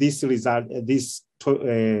use this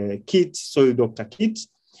kit, Soil Doctor kit,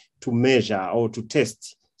 to measure or to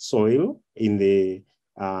test soil in the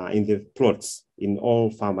plots, in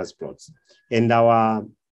all farmers' plots. And our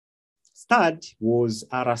study was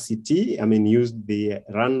RCT, used the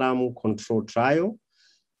random control trial,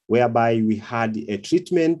 whereby we had a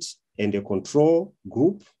treatment and a control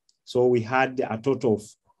group. So we had a total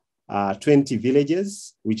of 20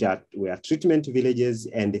 villages, which were treatment villages,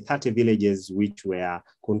 and 30 villages, which were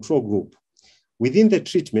control group. Within the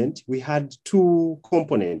treatment, we had two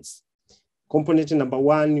components. Component number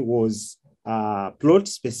one was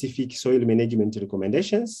plot-specific soil management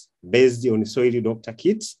recommendations based on Soil Doctor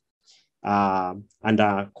kit. And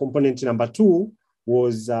component number two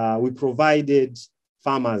was we provided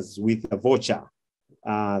farmers with a voucher.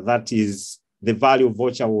 That is, the value of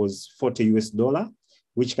voucher was $40,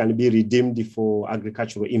 which can be redeemed for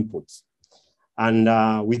agricultural inputs. And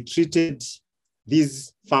we treated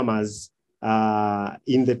these farmers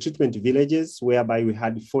in the treatment villages, whereby we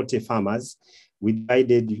had 40 farmers. We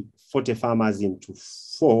divided 40 farmers into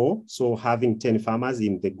 4, so having 10 farmers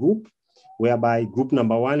in the group, whereby group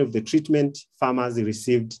number 1 of the treatment farmers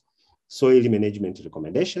received soil management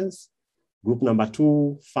recommendations. Group number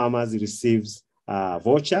 2, farmers receives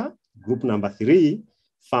voucher. Group number 3,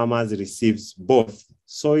 farmers receives both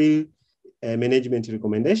soil management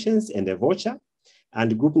recommendations and a voucher.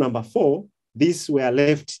 And group number 4, these were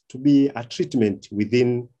left to be a treatment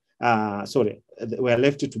within, were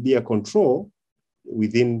left to be a control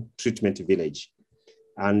within treatment village.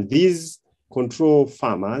 And these control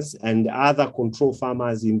farmers and other control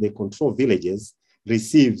farmers in the control villages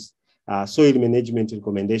receives soil management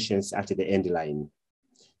recommendations at the end line.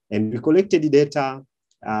 And we collected data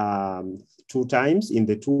 2 times in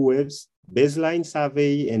the 2 waves, baseline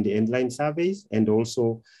survey and the endline surveys, and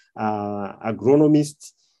also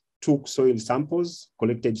agronomists took soil samples,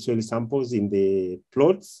 collected soil samples in the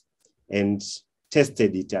plots and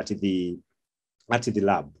tested it at the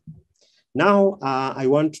lab. Now, I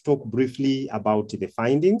want to talk briefly about the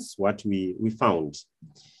findings, what we found.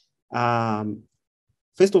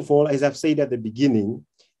 First of all, as I've said at the beginning,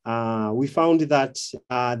 we found that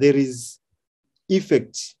there is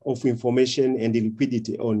effect of information and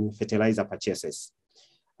liquidity on fertilizer purchases.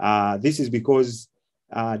 This is because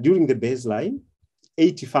during the baseline,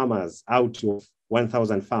 80 farmers out of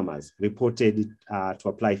 1,000 farmers reported to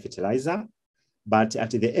apply fertilizer, but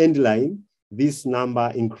at the end line, this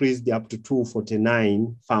number increased up to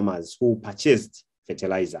 249 farmers who purchased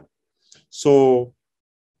fertilizer. So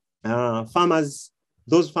those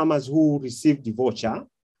farmers who received the voucher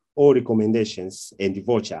or recommendations and the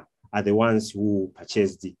voucher are the ones who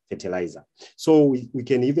purchased the fertilizer. So we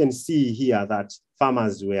can even see here that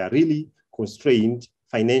farmers were really constrained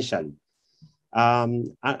financially.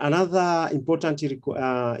 Another important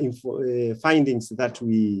findings that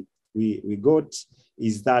we we got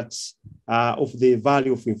is that of the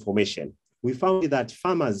value of information. We found that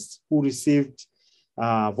farmers who received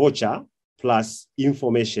voucher plus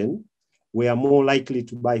information were more likely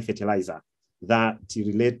to buy fertilizer that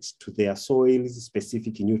relate to their soil's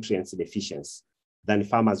specific nutrients deficiency than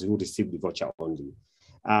farmers who received the voucher only.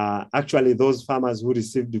 Actually, those farmers who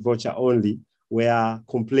received the voucher only were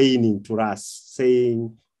complaining to us,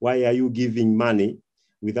 saying, why are you giving money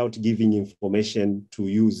without giving information to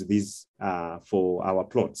use this for our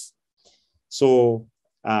plots? So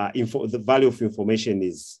the value of information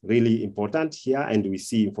is really important here, and we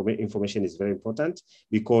see information is very important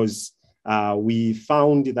because we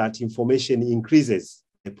found that information increases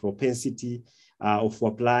the propensity of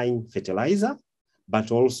applying fertilizer,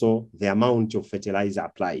 but also the amount of fertilizer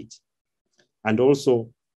applied. And also,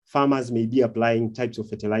 farmers may be applying types of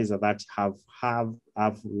fertilizer that have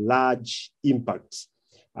large impact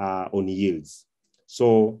on yields.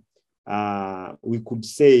 So we could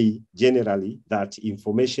say generally that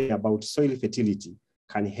information about soil fertility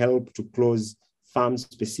can help to close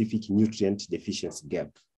farm-specific nutrient deficiency gap.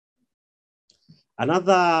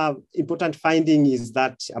 Another important finding is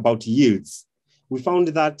that about yields. We found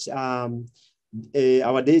that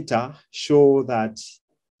our data show that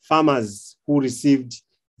farmers who received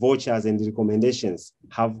vouchers and recommendations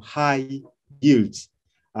have high yield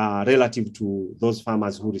relative to those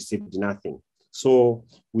farmers who received nothing. So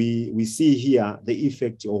we see here the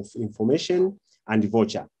effect of information and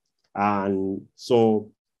voucher. And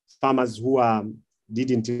so farmers who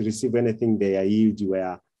didn't receive anything, their yield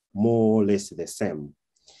were more or less the same.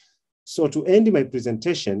 So to end my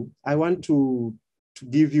presentation, I want to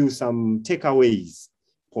give you some takeaways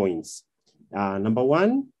points. Number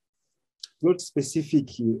one, plot-specific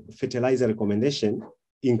fertilizer recommendation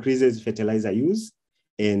increases fertilizer use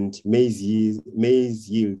and maize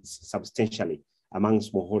yields substantially among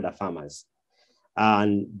smallholder farmers.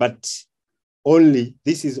 But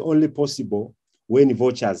this is only possible when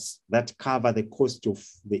vouchers that cover the cost of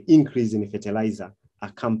the increase in fertilizer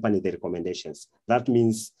accompany the recommendations. That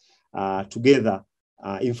means together,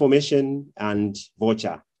 information and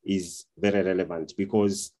voucher is very relevant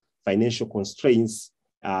because financial constraints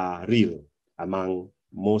are real among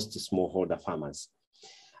most smallholder farmers.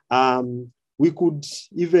 We could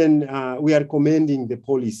even, we are recommending the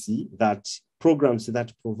policy that programs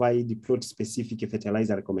that provide plot-specific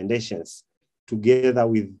fertilizer recommendations together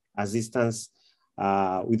with assistance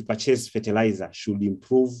with purchased fertilizer should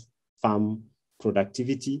improve farm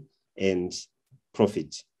productivity and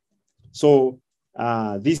profit. So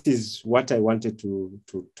this is what I wanted to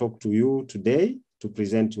talk to you today, to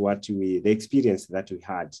present the experience that we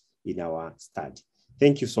had in our study.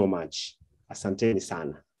 Thank you so much. Asanteni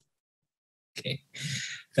sana. Okay,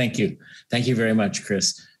 thank you. Thank you very much,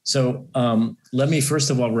 Chris. So let me first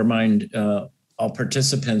of all remind all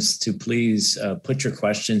participants to please put your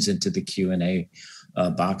questions into the Q&A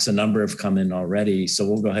box. A number have come in already, so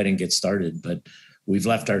we'll go ahead and get started, but we've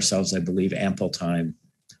left ourselves, I believe, ample time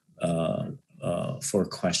for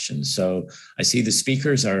questions. So I see the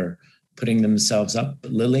speakers are putting themselves up.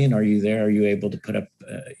 Lillian, are you there? Are you able to put up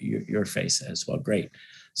your face as well? Great.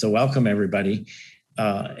 So welcome, everybody,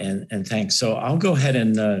 and thanks. So I'll go ahead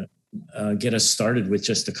and get us started with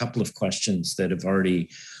just a couple of questions that have already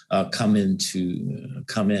come in.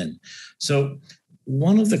 So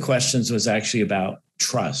one of the questions was actually about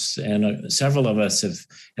trust, and several of us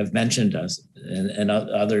have mentioned us, and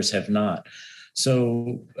others have not.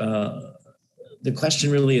 So the question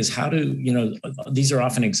really is, how do, these are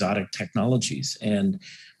often exotic technologies. And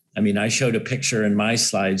I mean, I showed a picture in my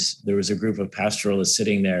slides. There was a group of pastoralists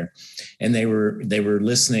sitting there, and they were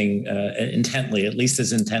listening intently, at least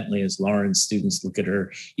as intently as Lauren's students look at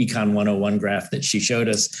her Econ 101 graph that she showed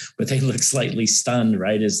us, but they looked slightly stunned,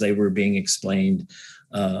 right, as they were being explained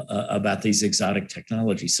about these exotic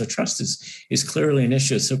technologies. So trust is clearly an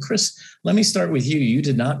issue. So Chris, let me start with you. You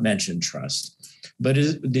did not mention trust, but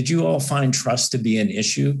did you all find trust to be an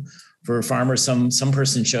issue for a farmer? Some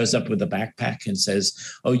person shows up with a backpack and says,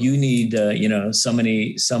 "Oh, you need so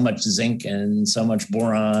much zinc and so much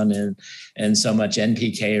boron and so much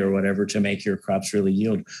NPK or whatever to make your crops really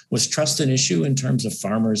yield." Was trust an issue in terms of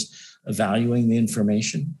farmers valuing the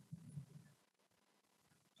information?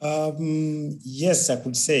 Yes, I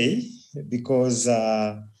could say, because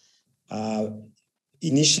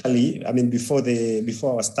initially, I mean,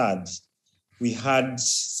 before our start, we had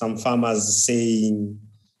some farmers saying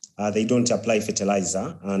they don't apply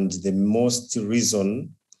fertilizer, and the most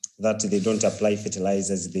reason that they don't apply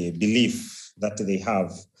fertilizer is the belief that they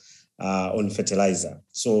have on fertilizer.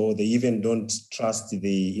 So they even don't trust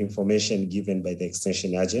the information given by the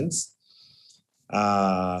extension agents.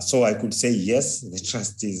 So I could say, yes, the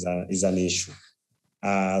trust is an issue,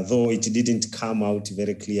 though it didn't come out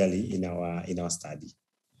very clearly in our study.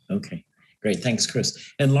 Okay, great. Thanks,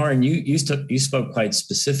 Chris. And Lauren, you spoke quite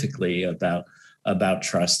specifically about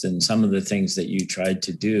trust and some of the things that you tried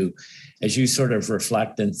to do. As you sort of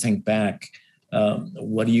reflect and think back,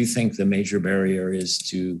 what do you think the major barrier is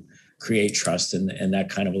to create trust in that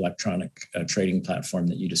kind of electronic trading platform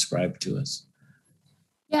that you described to us?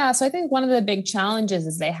 Yeah, so I think one of the big challenges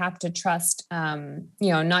is they have to trust,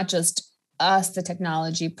 not just us, the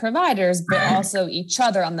technology providers, but also each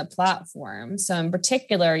other on the platform. So in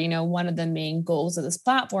particular, one of the main goals of this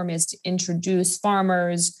platform is to introduce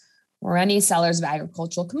farmers or any sellers of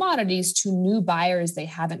agricultural commodities to new buyers they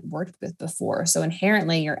haven't worked with before. So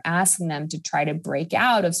inherently, you're asking them to try to break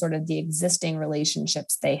out of sort of the existing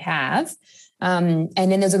relationships they have. And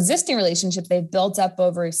in those existing relationships, they've built up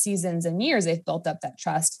over seasons and years, they've built up that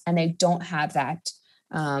trust, and they don't have that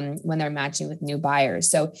when they're matching with new buyers.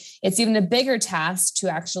 So it's even a bigger task to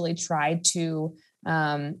actually try to,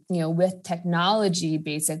 with technology,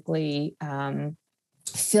 basically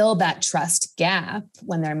fill that trust gap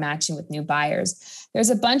when they're matching with new buyers. There's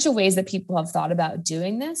a bunch of ways that people have thought about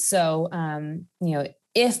doing this. So,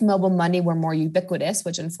 if mobile money were more ubiquitous,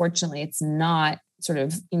 which unfortunately it's not,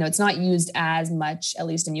 it's not used as much, at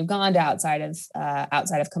least in Uganda, outside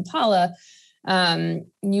of Kampala.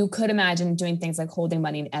 You could imagine doing things like holding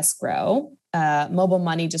money in escrow. Mobile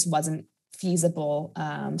money just wasn't feasible,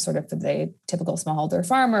 sort of for the typical smallholder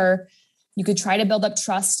farmer. You could try to build up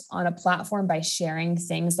trust on a platform by sharing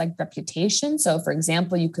things like reputation. So, for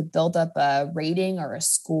example, you could build up a rating or a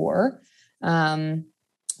score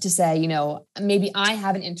to say, maybe I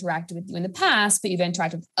haven't interacted with you in the past, but you've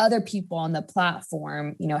interacted with other people on the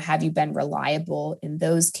platform. Have you been reliable in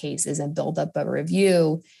those cases, and build up a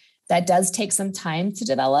review? That does take some time to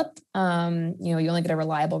develop. You only get a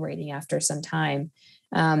reliable rating after some time.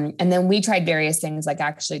 And then we tried various things like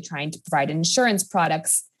actually trying to provide insurance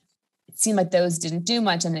products. It seemed like those didn't do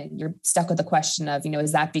much. And you're stuck with the question of,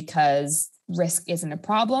 is that because risk isn't a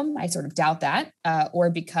problem? I sort of doubt that. Or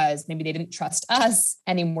because maybe they didn't trust us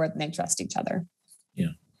any more than they trust each other. Yeah.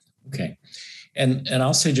 Okay. And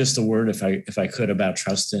I'll say just a word, if I could, about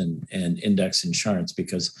trust and index insurance,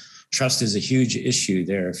 because trust is a huge issue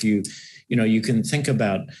there. If you can think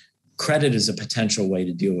about credit as a potential way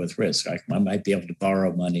to deal with risk. I might be able to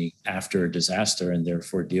borrow money after a disaster and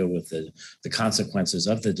therefore deal with the consequences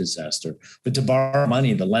of the disaster. But to borrow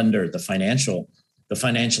money, the lender, the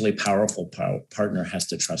financially powerful partner has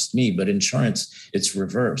to trust me. But insurance, it's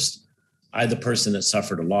reversed. The person that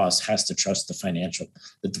suffered a loss has to trust that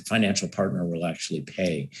the financial partner will actually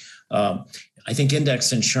pay. I think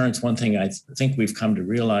index insurance, one thing I think we've come to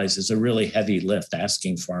realize, is a really heavy lift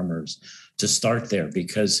asking farmers to start there,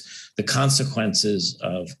 because the consequences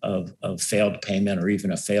of failed payment or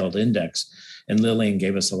even a failed index, and Lillian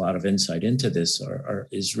gave us a lot of insight into this,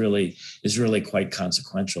 is really quite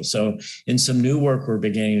consequential. So in some new work we're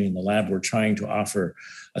beginning in the lab, we're trying to offer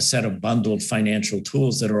a set of bundled financial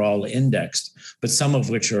tools that are all indexed, but some of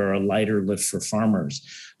which are a lighter lift for farmers.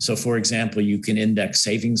 So for example, you can index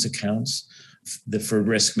savings accounts. For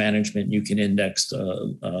risk management, you can index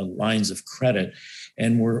lines of credit.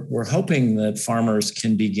 And we're hoping that farmers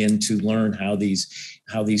can begin to learn how these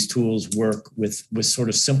tools work with sort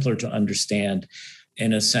of simpler to understand,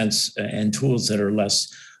 in a sense, and tools that are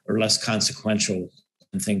less consequential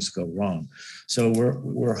when things go wrong. So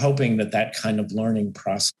we're hoping that kind of learning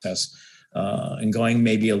process and going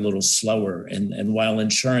maybe a little slower. And while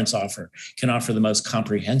insurance can offer the most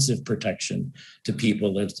comprehensive protection to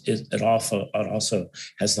people, it also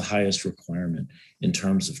has the highest requirement in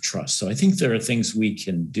terms of trust. So I think there are things we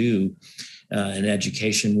can do in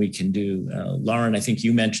education we can do. Lauren, I think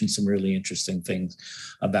you mentioned some really interesting things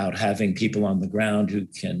about having people on the ground who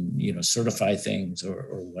can, certify things or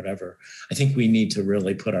whatever. I think we need to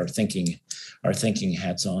really put our thinking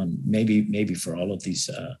hats on, maybe for all of these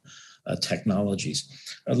technologies.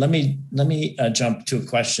 Let me jump to a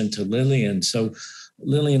question to Lillian. So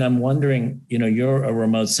Lillian, I'm wondering, you're a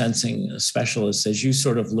remote sensing specialist. As you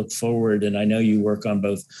sort of look forward, and I know you work on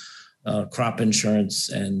both crop insurance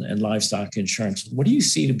and livestock insurance, what do you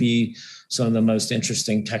see to be some of the most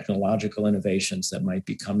interesting technological innovations that might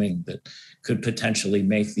be coming that could potentially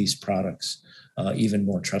make these products even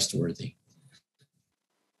more trustworthy?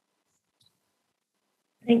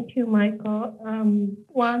 Thank you, Michael.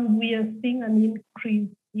 One, we are seeing an increase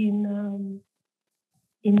in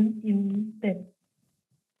the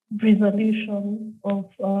resolution of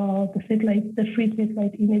the free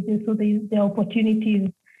satellite images. So there are opportunities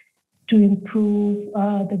to improve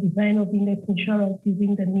the design of index insurance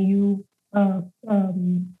using the new a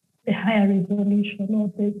higher resolution,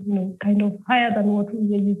 or the kind of higher than what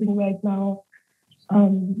we are using right now.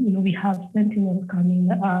 We have Sentinel coming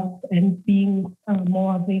up and being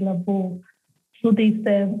more available. So there's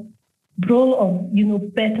the role of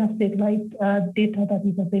better satellite data that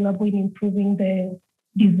is available in improving the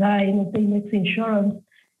design of the index insurance.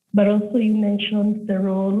 But also you mentioned the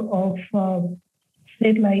role of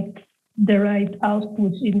satellite-derived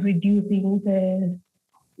outputs in reducing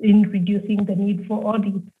the need for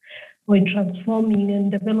audits, or in transforming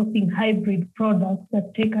and developing hybrid products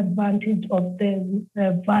that take advantage of the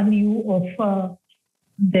value of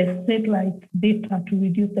the satellite data to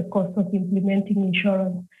reduce the cost of implementing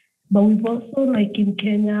insurance. But we've also, like in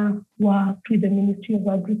Kenya, worked with the Ministry of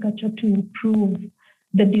Agriculture to improve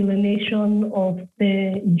the delineation of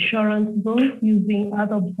the insurance zones using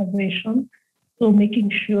Earth observation. So making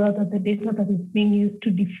sure that the data that is being used to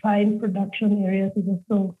define production areas is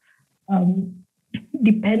also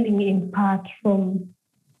depending in part from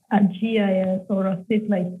a GIS or a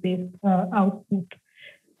satellite-based output.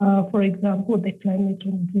 For example, the climate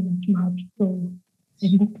on village maps. So I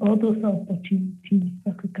think all those are opportunities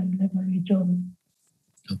that we can leverage on.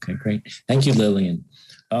 Okay, great. Thank you, Lillian.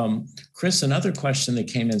 Chris, another question that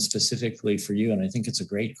came in specifically for you, and I think it's a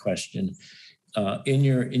great question. In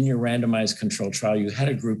your randomized control trial, you had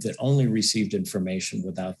a group that only received information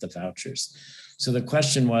without the vouchers. So the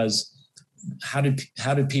question was, how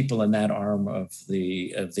did people in that arm of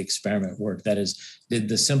the experiment work? That is, did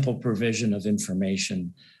the simple provision of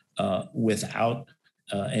information without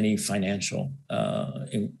any financial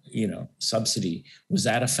subsidy, was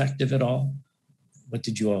that effective at all? What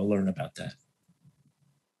did you all learn about that?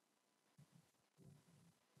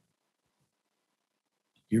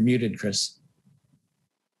 You're muted, Chris.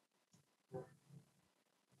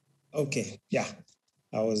 Okay, yeah,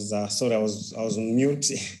 I was sorry, I was on mute.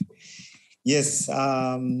 Yes,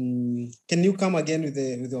 can you come again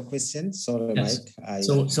with your question? Sorry, yes. Mike.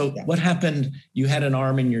 So yeah. What happened? You had an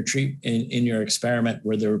arm in your in your experiment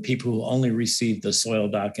where there were people who only received the soil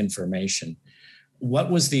doc information. What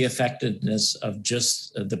was the effectiveness of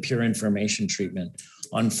just the pure information treatment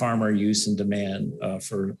on farmer use and demand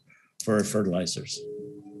for fertilizers?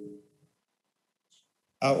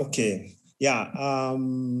 Okay, yeah.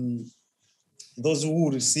 Those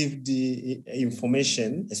who received the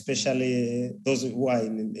information, especially those who are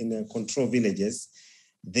in control villages,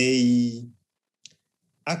 they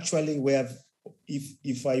actually were,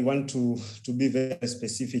 if I want to be very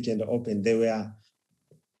specific and open, they were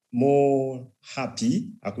more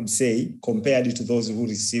happy, I could say, compared to those who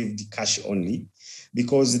received cash only,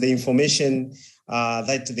 because the information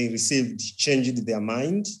that they received changed their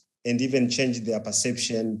mind and even changed their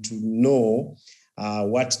perception to know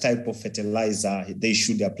what type of fertilizer they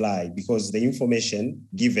should apply, because the information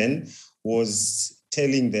given was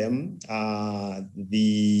telling them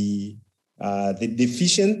the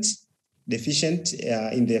deficient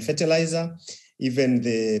in the fertilizer, even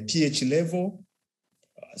the pH level.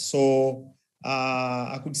 So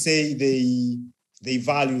I could say they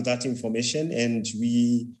value that information, and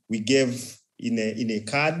we gave in a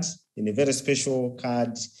card, in a very special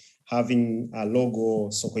card, having a logo,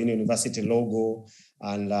 Sokoine University logo,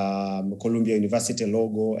 and Columbia University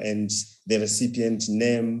logo, and the recipient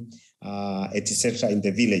name, etc. in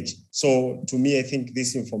the village. So to me, I think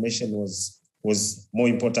this information was more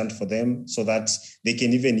important for them, so that they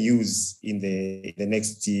can even use in the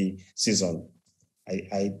next season.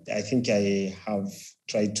 I think I have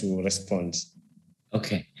tried to respond.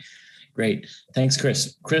 Okay, great. Thanks,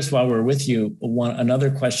 Chris. Chris, while we're with you, another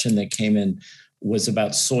question that came in was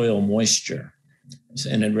about soil moisture,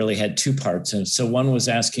 and it really had two parts. And so one was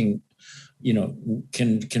asking,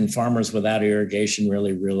 can farmers without irrigation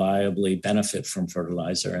really reliably benefit from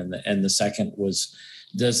fertilizer? And the second was,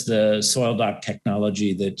 does the soil doc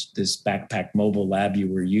technology that this backpack mobile lab you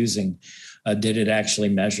were using, did it actually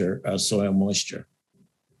measure soil moisture?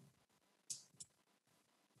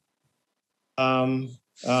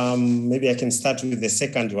 Maybe I can start with the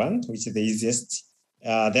second one, which is the easiest.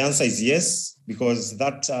 The answer is yes, because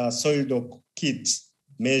that soil doc kit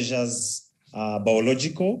measures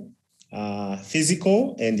biological,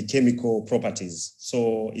 physical, and chemical properties.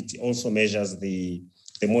 So it also measures the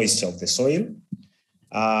moisture of the soil.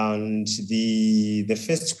 And the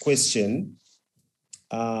first question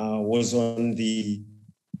was on the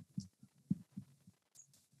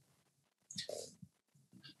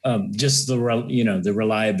just the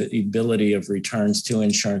reliability of returns to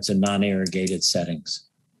insurance in non-irrigated settings.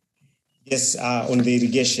 Yes, on the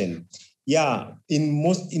irrigation. Yeah, in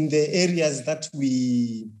the areas that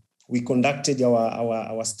we conducted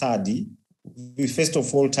our study, we first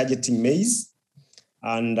of all targeting maize,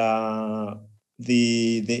 and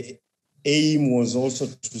the aim was also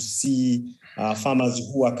to see farmers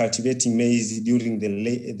who are cultivating maize during the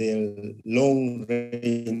long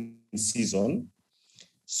rain season.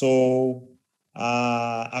 So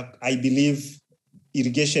I believe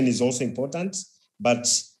irrigation is also important, but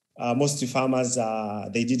most farmers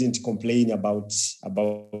they didn't complain about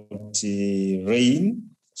rain.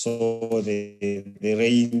 So the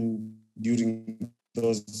rain during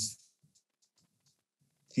those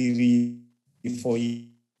 3-4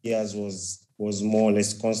 years was more or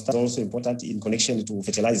less constant. Also important in connection to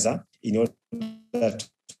fertilizer in order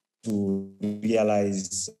to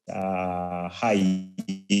realize high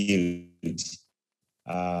yield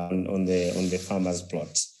on the farmer's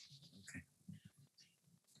plot. Okay.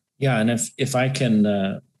 Yeah, and if I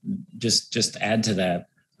can just add to that,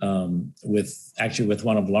 with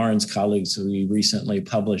one of Lauren's colleagues, we recently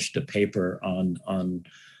published a paper on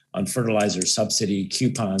fertilizer subsidy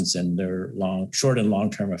coupons and their short and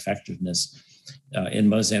long-term effectiveness in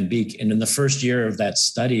Mozambique. And in the first year of that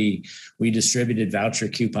study, we distributed voucher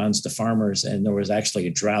coupons to farmers, and there was actually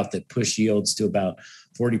a drought that pushed yields to about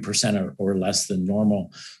 40% or less than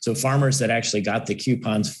normal. So farmers that actually got the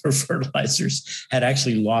coupons for fertilizers had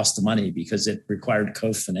actually lost money because it required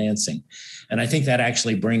co-financing. And I think that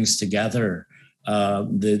actually brings together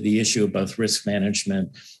the issue of both risk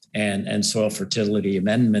management and soil fertility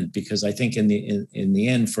amendment, because I think in the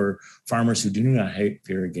end, for farmers who do not have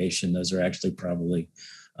irrigation, those are actually probably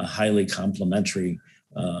highly complementary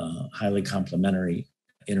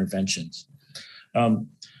interventions.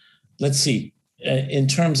 Let's see. In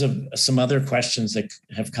terms of some other questions that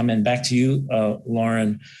have come in, back to you,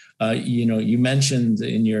 Lauren. You mentioned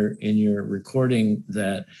in your recording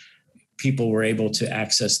that people were able to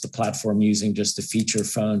access the platform using just a feature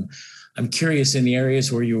phone. I'm curious, in the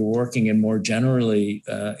areas where you were working and more generally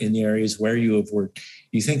in the areas where you have worked,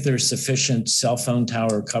 do you think there's sufficient cell phone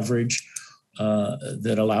tower coverage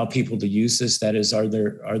that allow people to use this? That is, are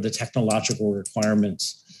the technological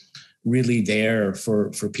requirements really there for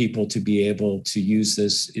people to be able to use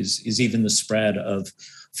this? Is even the spread of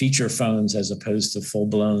feature phones as opposed to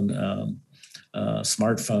full-blown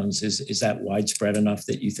smartphones, is that widespread enough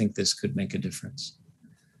that you think this could make a difference?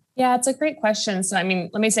 Yeah, it's a great question. So, I mean,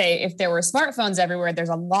 let me say, if there were smartphones everywhere, there's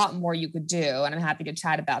a lot more you could do, and I'm happy to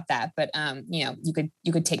chat about that. But you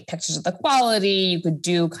could take pictures of the quality. You could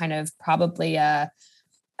do kind of probably a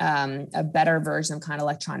better version of kind of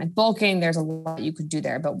electronic bulking. There's a lot you could do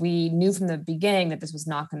there, but we knew from the beginning that this was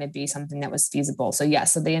not going to be something that was feasible. So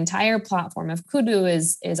yes, so the entire platform of Purdue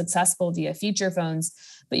is accessible via feature phones.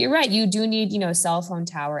 But you're right, you do need cell phone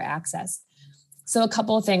tower access. So a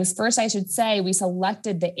couple of things. First, I should say we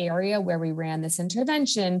selected the area where we ran this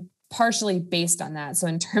intervention partially based on that. So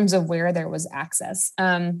in terms of where there was access,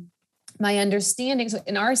 my understanding, so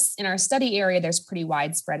in our study area, there's pretty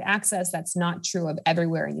widespread access. That's not true of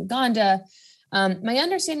everywhere in Uganda. My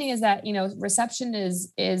understanding is that reception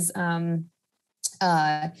is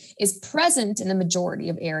present in the majority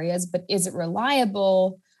of areas, but is it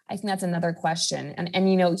reliable? I think that's another question. And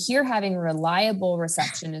here having reliable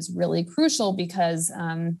reception is really crucial because,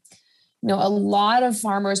 a lot of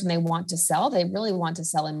farmers, when they want to sell, they really want to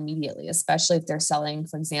sell immediately, especially if they're selling,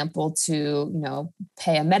 for example, to,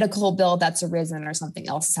 pay a medical bill that's arisen or something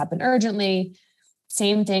else has happened urgently.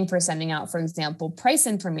 Same thing for sending out, for example, price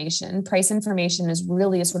information. Price information is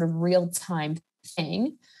really a sort of real-time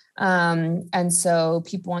thing. And so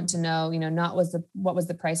people want to know, not what was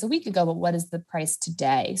the price a week ago, but what is the price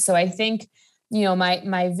today? So I think,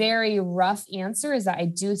 my very rough answer is that I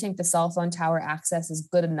do think the cell phone tower access is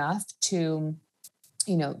good enough to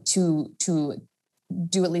do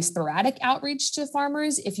at least sporadic outreach to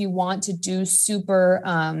farmers. If you want to do super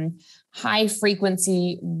high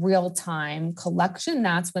frequency, real time collection,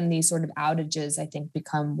 that's when these sort of outages, I think,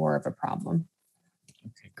 become more of a problem.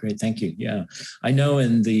 Okay, great. Thank you. Yeah, I know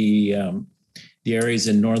in the areas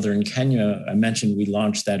in northern Kenya, I mentioned we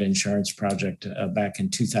launched that insurance project back in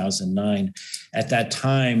 2009. At that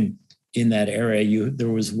time, in that area, there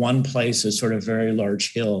was one place, a sort of very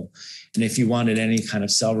large hill. And if you wanted any kind of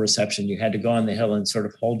cell reception, you had to go on the hill and sort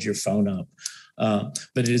of hold your phone up. But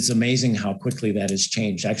it is amazing how quickly that has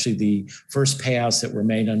changed. Actually, the first payouts that were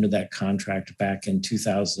made under that contract back in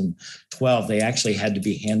 2012, they actually had to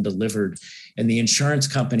be hand delivered And the insurance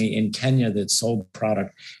company in Kenya that sold the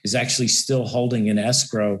product is actually still holding in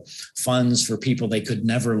escrow funds for people they could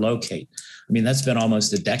never locate. I mean, that's been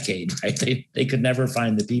almost a decade, right? They could never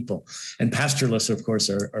find the people. And pastoralists, of course,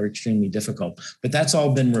 are extremely difficult. But that's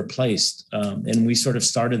all been replaced. And we sort of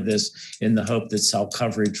started this in the hope that cell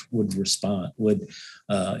coverage would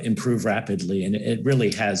improve rapidly. And it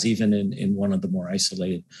really has, even in one of the more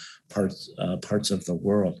isolated parts of the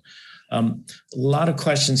world. A lot of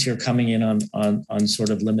questions here coming in on sort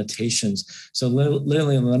of limitations. So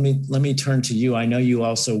Lillian, let me turn to you. I know you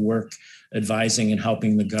also work advising and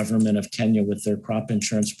helping the government of Kenya with their crop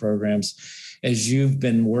insurance programs. As you've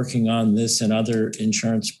been working on this and other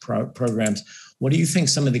insurance programs, what do you think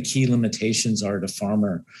some of the key limitations are to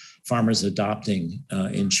farmers adopting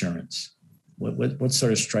insurance? What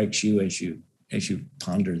sort of strikes you as you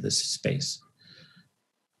ponder this space?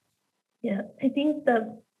 Yeah, I think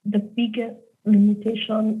that the biggest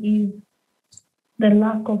limitation is the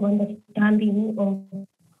lack of understanding of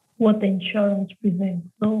what the insurance presents.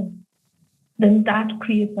 So then that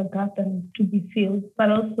creates a gap that needs to be filled,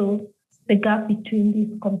 but also the gap between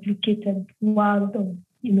this complicated world of,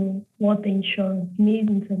 what the insurance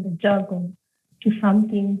means and the jargon to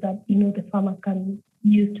something that, the farmer can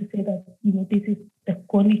use to say that, this is the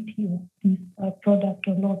quality of this product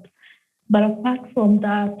or not. But apart from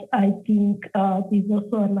that, I think there's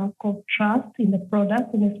also a lack of trust in the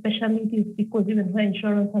product, and especially this because even when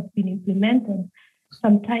insurance has been implemented,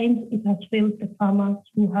 sometimes it has failed the farmers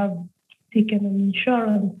who have taken an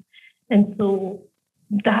insurance. And so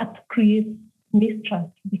that creates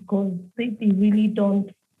mistrust because they really don't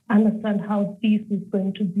understand how this is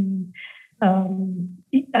going to be, an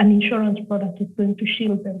insurance product is going to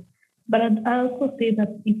shield them. But I'd also say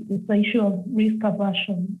that it's an issue of risk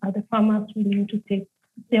aversion. Are the farmers willing to take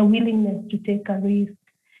their willingness to take a risk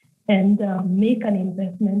and make an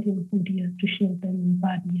investment in good years to shield them in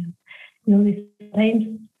bad years? They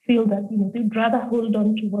sometimes feel that they'd rather hold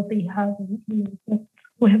on to what they have and just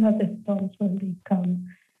weather the storms when they come.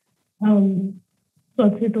 So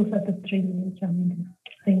I'd say those are the three main challenges.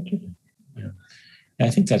 Thank you. Yeah, I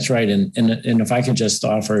think that's right. And if I could just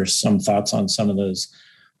offer some thoughts on some of those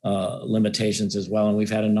limitations as well. And we've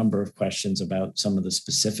had a number of questions about some of the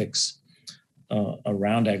specifics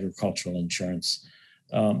around agricultural insurance.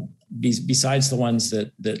 Besides the ones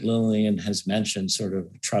that Lillian has mentioned, sort of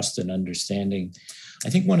trust and understanding, I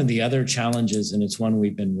think one of the other challenges, and it's one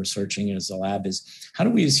we've been researching as a lab, is how do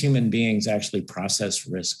we as human beings actually process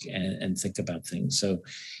risk and think about things? So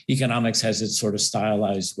economics has its sort of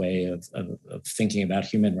stylized way of thinking about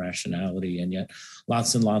human rationality, and yet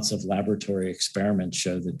lots and lots of laboratory experiments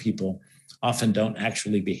show that people often don't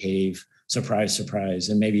actually behave, surprise, surprise,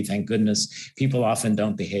 and maybe thank goodness, people often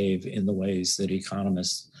don't behave in the ways that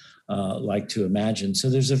economists like to imagine. So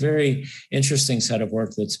there's a very interesting set of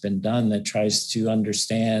work that's been done that tries to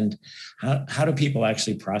understand how do people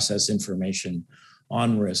actually process information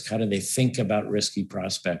on risk? How do they think about risky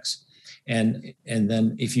prospects? And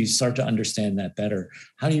then if you start to understand that better,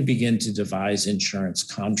 how do you begin to devise insurance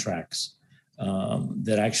contracts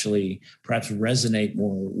that actually perhaps resonate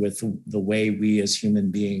more with the way we as human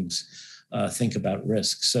beings think about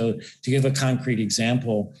risk? So to give a concrete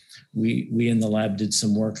example, we in the lab did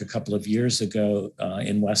some work a couple of years ago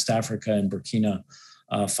in West Africa and Burkina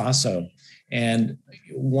Faso. And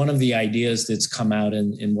one of the ideas that's come out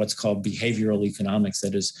in what's called behavioral economics,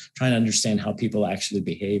 that is trying to understand how people actually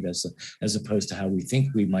behave as opposed to how we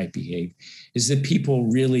think we might behave, is that people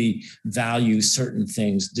really value certain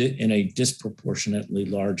things in a disproportionately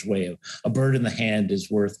large way. A bird in the hand is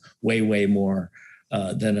worth way, way more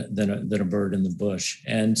than a bird in the bush.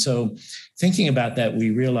 And so thinking about that, we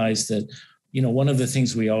realized that, one of the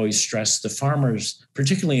things we always stress to farmers,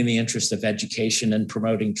 particularly in the interest of education and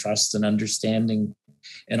promoting trust and understanding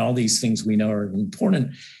and all these things we know are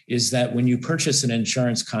important, is that when you purchase an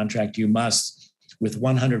insurance contract, you must, with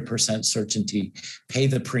 100% certainty, pay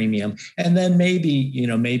the premium. And then maybe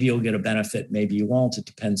you'll get a benefit, maybe you won't. It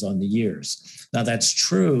depends on the years. Now that's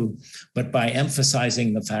true, but by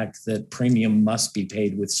emphasizing the fact that premium must be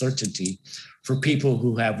paid with certainty, for people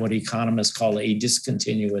who have what economists call a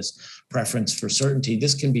discontinuous preference for certainty,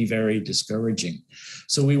 this can be very discouraging.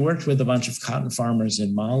 So we worked with a bunch of cotton farmers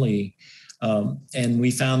in Mali, and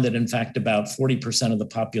we found that, in fact, about 40% of the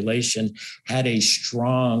population had a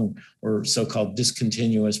strong or so-called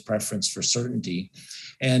discontinuous preference for certainty.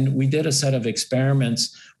 And we did a set of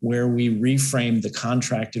experiments where we reframed the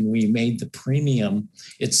contract and we made the premium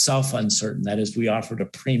itself uncertain. That is, we offered a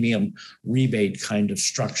premium rebate kind of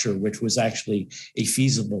structure, which was actually a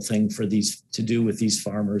feasible thing for these to do with these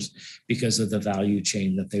farmers because of the value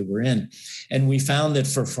chain that they were in. And we found that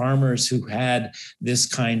for farmers who had this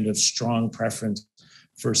kind of strong preference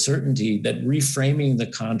for certainty, that reframing the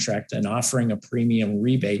contract and offering a premium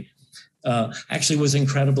rebate actually was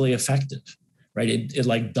incredibly effective. Right, it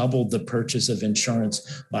like doubled the purchase of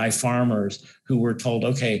insurance by farmers who were told,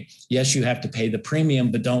 okay, yes, you have to pay the premium,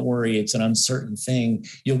 but don't worry, it's an uncertain thing.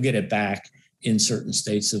 You'll get it back in certain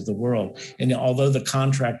states of the world. And although the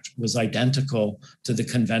contract was identical to the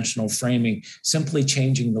conventional framing, simply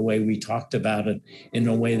changing the way we talked about it in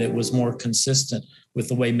a way that was more consistent with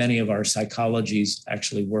the way many of our psychologies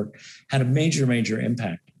actually work had a major, major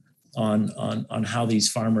impact on how these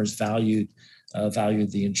farmers valued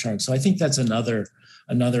the insurance. So I think that's another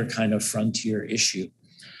kind of frontier issue.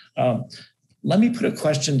 Let me put a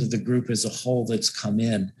question to the group as a whole that's come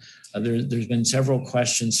in. There's been several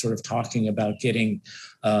questions sort of talking about getting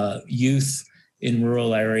youth in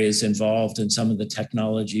rural areas involved in some of the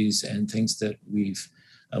technologies and things that we've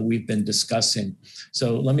been discussing.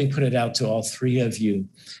 So let me put it out to all three of you.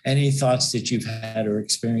 Any thoughts that you've had or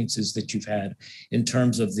experiences that you've had in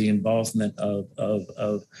terms of the involvement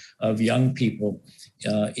of young people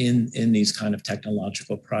in these kind of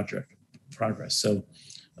technological progress? So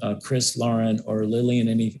Chris, Lauren, or Lillian,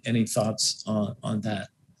 any thoughts on that?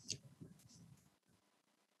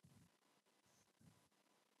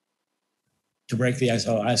 To break the ice,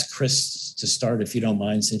 I'll ask Chris to start, if you don't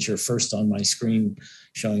mind, since you're first on my screen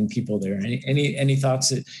showing people there. Any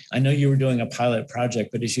thoughts? I know you were doing a pilot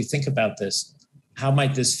project, but as you think about this, how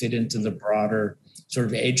might this fit into the broader sort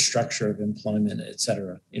of age structure of employment, et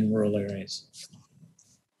cetera, in rural areas?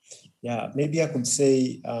 Yeah, maybe I could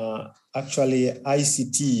say actually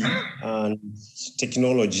ICT and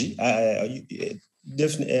technology,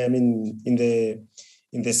 definitely, I mean,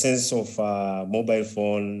 in the sense of mobile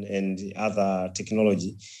phone and other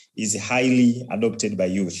technology, is highly adopted by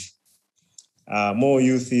youth. More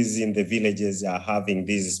youth is in the villages are having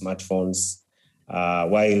these smartphones,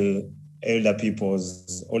 while older people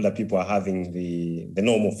are having the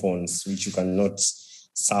normal phones, which you cannot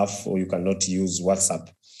surf or you cannot use WhatsApp.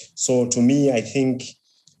 So to me, I think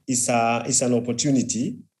it's an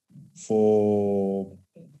opportunity for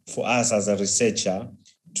us as a researcher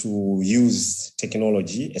to use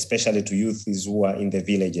technology, especially to youth who are in the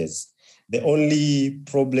villages. The only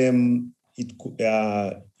problem,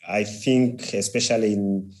 I think, especially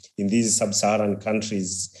in these sub-Saharan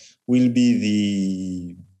countries, will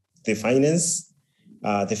be the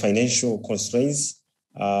financial constraints,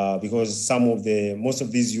 because most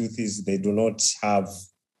of these youths, they do not have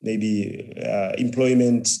maybe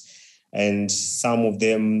employment, and some of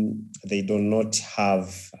them, they do not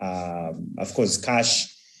have, of course, cash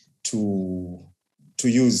to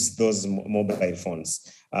use those mobile phones.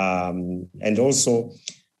 And also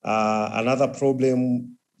another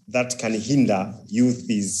problem that can hinder youth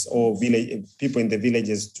or people in the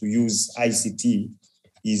villages to use ICT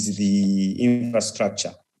is the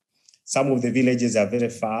infrastructure. Some of the villages are very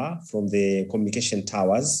far from the communication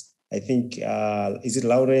towers. I think, is it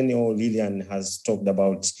Lauren or Lillian has talked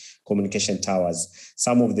about communication towers?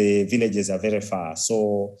 Some of the villages are very far.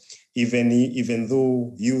 So even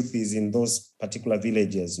though youth is in those particular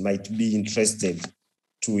villages might be interested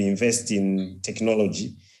to invest in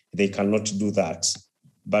technology, they cannot do that.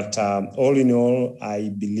 But all in all,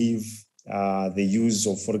 I believe the use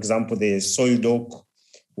of, for example, the soil dock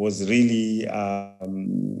was really,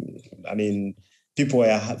 people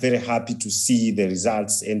were very happy to see the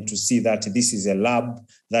results and to see that this is a lab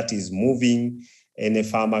that is moving, and a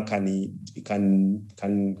farmer can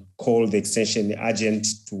call the extension agent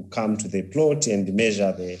to come to the plot and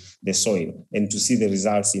measure the soil and to see the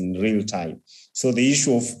results in real time. So the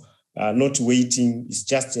issue of not waiting is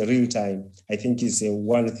just a real time, I think, is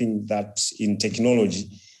one thing that in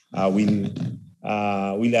technology will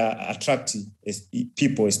attract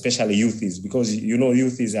people, especially youths, because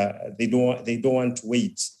youths they don't want to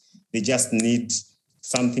wait. They just need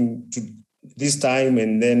something to this time,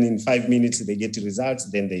 and then in 5 minutes they get the results,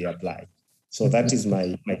 then they apply. So that is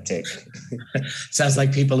my take. Sounds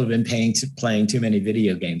like people have been playing too many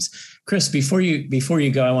video games. Chris, before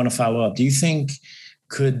you go, I want to follow up. Do you think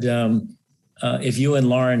could if you and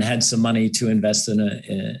Lauren had some money to invest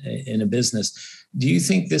in a business, do you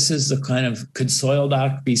think this is the kind of, could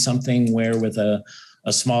SoilDoc be something where with a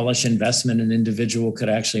smallish investment, an individual could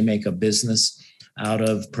actually make a business out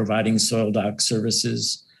of providing SoilDoc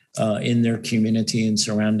services in their community and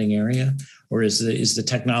surrounding area? Or is the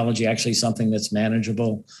technology actually something that's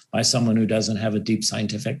manageable by someone who doesn't have a deep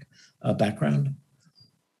scientific background?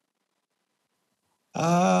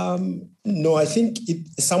 No, I think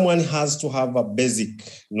someone has to have a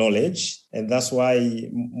basic knowledge, and that's why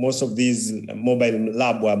most of these mobile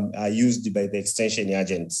lab are used by the extension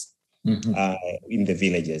agents in the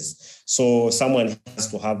villages. So someone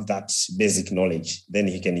has to have that basic knowledge, then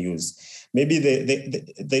he can use. Maybe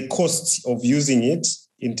the cost of using it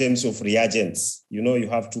in terms of reagents, you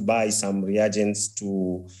have to buy some reagents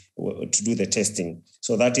to do the testing.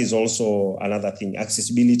 So that is also another thing,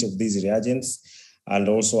 accessibility of these reagents, and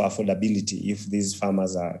also affordability if these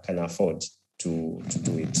farmers can afford to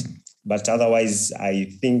do it. But otherwise, I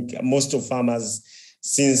think most of farmers,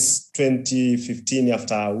 since 2015,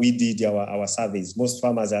 after we did our surveys, most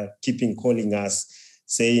farmers are keeping calling us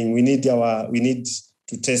saying, we need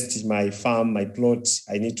to test my farm, my plot.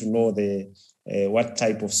 I need to know what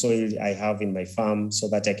type of soil I have in my farm so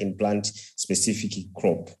that I can plant specific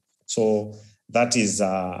crop. So that is,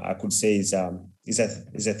 I could say, is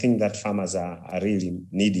a thing that farmers are really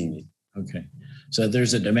needing. Okay, so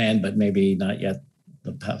there's a demand, but maybe not yet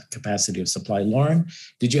the capacity of supply. Lauren,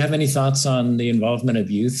 did you have any thoughts on the involvement of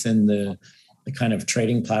youth in the kind of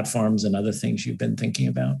trading platforms and other things you've been thinking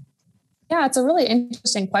about? Yeah, it's a really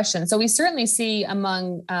interesting question. So we certainly see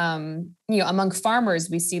among farmers,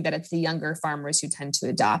 we see that it's the younger farmers who tend to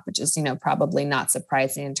adopt, which is, probably not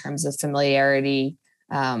surprising in terms of familiarity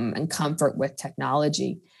and comfort with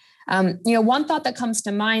technology. One thought that comes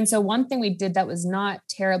to mind, so one thing we did that was not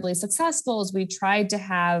terribly successful is we tried to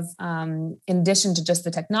have, in addition to just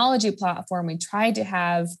the technology platform, we tried to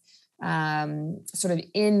have sort of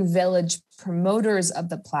in-village promoters of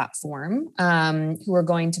the platform who are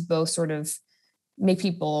going to both sort of make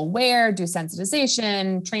people aware, do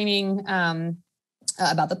sensitization, training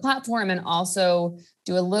about the platform, and also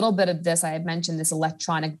do a little bit of this. I had mentioned this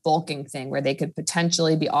electronic bulking thing where they could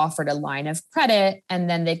potentially be offered a line of credit and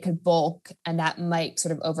then they could bulk, and that might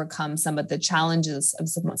sort of overcome some of the challenges of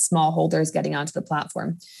some smallholders getting onto the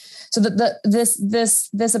platform. So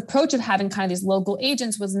this approach of having kind of these local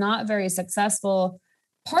agents was not very successful,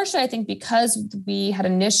 partially, I think, because we had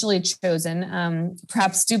initially chosen,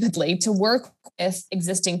 perhaps stupidly, to work with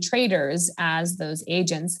existing traders as those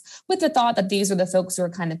agents, with the thought that these were the folks who were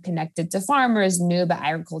kind of connected to farmers, knew about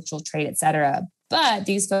agricultural trade, et cetera. But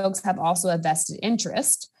these folks have also a vested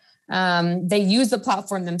interest. They use the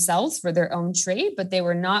platform themselves for their own trade, but they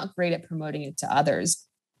were not great at promoting it to others.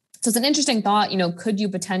 So it's an interesting thought, could you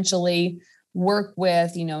potentially work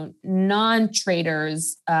with,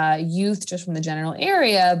 non-traders, youth just from the general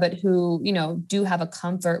area, but who, do have a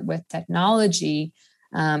comfort with technology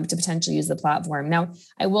to potentially use the platform. Now,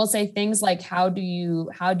 I will say things like how do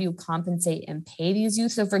you compensate and pay these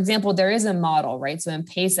youth? So for example, there is a model, right? So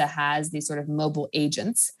M-Pesa has these sort of mobile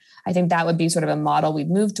agents. I think that would be sort of a model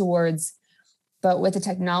we'd move towards. But with the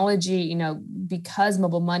technology, because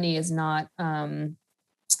mobile money is not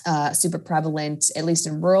super prevalent, at least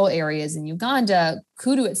in rural areas in Uganda,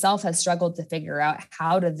 Kudu itself has struggled to figure out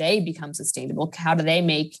how do they become sustainable? How do they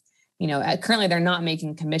make, currently they're not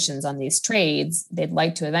making commissions on these trades. They'd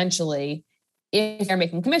like to eventually, if they're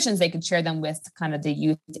making commissions, they could share them with kind of the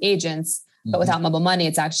youth agents. But without mobile money,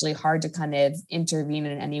 it's actually hard to kind of intervene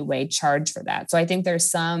in any way, charge for that. So I think there's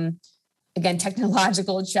some, again,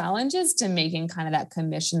 technological challenges to making kind of that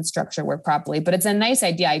commission structure work properly. But it's a nice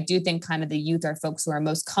idea. I do think kind of the youth are folks who are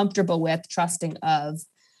most comfortable with, trusting of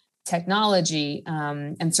technology,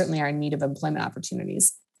 and certainly are in need of employment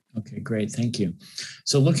opportunities. Okay, great. Thank you.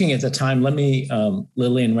 So looking at the time, let me,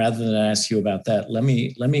 Lillian, rather than ask you about that, let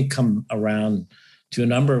me come around to a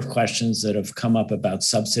number of questions that have come up about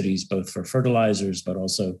subsidies, both for fertilizers, but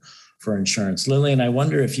also for insurance. Lillian, I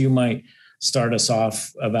wonder if you might start us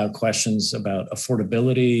off about questions about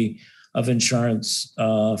affordability of insurance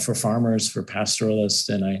for farmers, for pastoralists.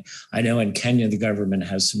 And I know in Kenya, the government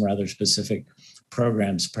has some rather specific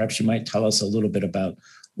programs. Perhaps you might tell us a little bit about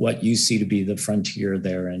what you see to be the frontier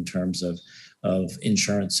there in terms of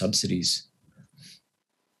insurance subsidies.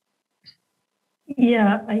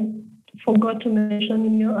 Yeah, I forgot to mention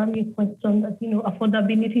in your earlier question that,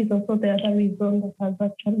 affordability is also the other reason that has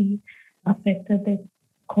actually affected the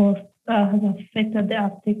cost, has affected the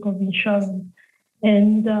uptake of insurance.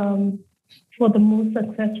 And for the most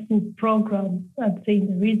successful programs, I'd say in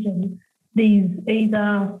the region, there is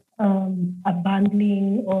either a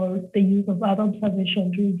bundling or the use of other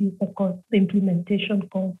observation to reduce the cost, the implementation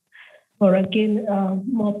cost, or again,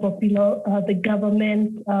 more popular, the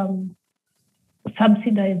government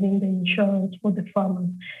subsidizing the insurance for the farmers.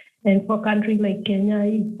 And for countries like Kenya,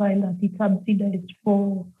 you find that it's subsidized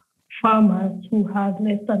for farmers who have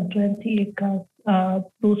less than 20 acres,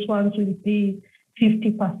 those ones will pay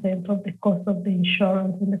 50% of the cost of the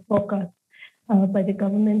insurance, and the focus by the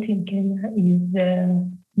government in Kenya is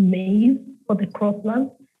maize for the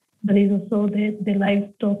cropland, but is also the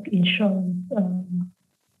livestock insurance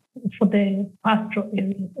for the pastoral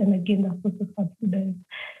areas, and again, that's also subsidized.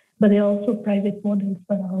 But there are also private models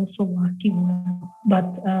that are also working well. But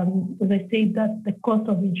as I say, that the cost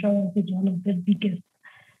of insurance is one of the biggest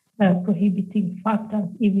prohibiting factors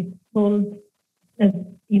if it's sold as,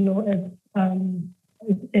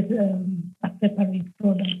 a separate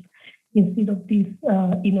product instead of these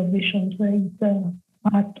innovations where it's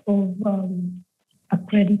part of a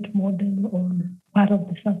credit model or part of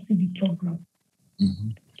the subsidy program. Mm-hmm.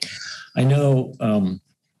 I know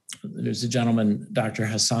there's a gentleman, Dr.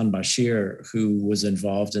 Hassan Bashir, who was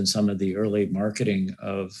involved in some of the early marketing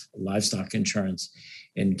of livestock insurance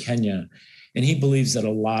in Kenya. And he believes that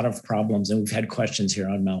a lot of problems, and we've had questions here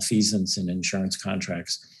on malfeasance in insurance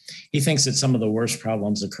contracts. He thinks that some of the worst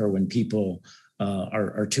problems occur when people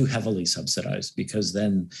are too heavily subsidized, because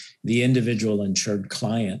then the individual insured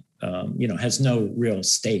client, has no real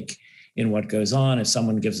stake in what goes on. If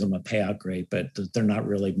someone gives them a payout, great, but they're not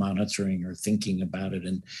really monitoring or thinking about it,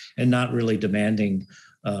 and not really demanding,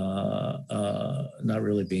 not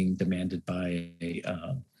really being demanded by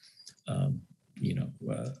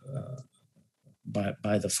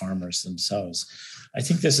by the farmers themselves. I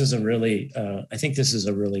think this is a really,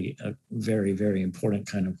 very, very important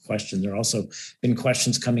kind of question. There have also been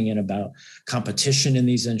questions coming in about competition in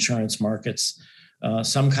these insurance markets.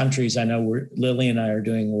 Some countries, I know Lily and I are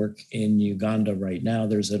doing work in Uganda right now.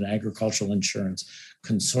 There's an agricultural insurance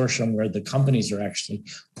consortium where the companies are actually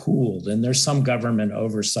pooled, and there's some government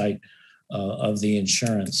oversight of the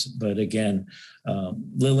insurance. But again,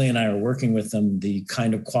 Lily and I are working with them. The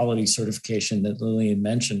kind of quality certification that Lillian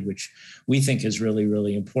mentioned, which we think is really,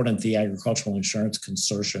 really important, the Agricultural Insurance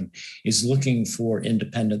Consortium is looking for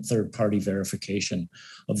independent third-party verification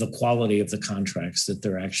of the quality of the contracts that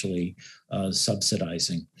they're actually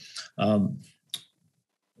subsidizing.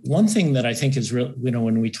 One thing that I think is real,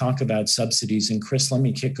 when we talk about subsidies, and Chris, let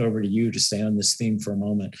me kick over to you to stay on this theme for a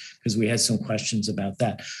moment, because we had some questions about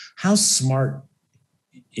that. How smart,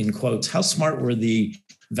 in quotes, how smart were the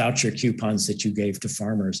voucher coupons that you gave to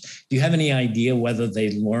farmers? Do you have any idea whether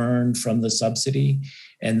they learned from the subsidy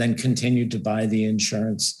and then continued to buy the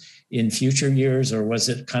insurance in future years, or was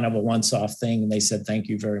it kind of a once-off thing and they said, thank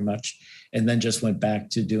you very much, and then just went back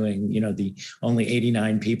to doing, the only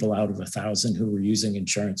 89 people out of 1,000 who were using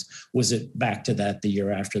insurance? Was it back to that the year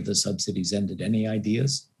after the subsidies ended? Any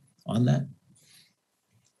ideas on that?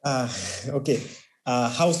 Okay.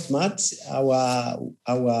 How smart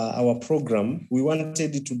our program? We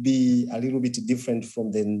wanted it to be a little bit different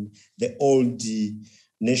from the old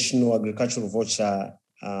national agricultural voucher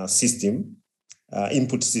system,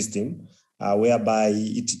 input system, whereby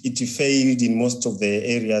it failed in most of the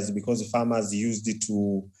areas because farmers used it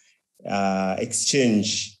to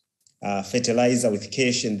exchange fertilizer with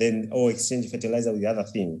cash, and then exchange fertilizer with the other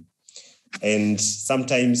thing. And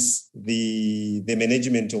sometimes the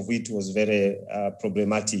management of it was very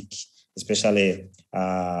problematic, especially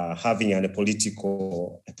having a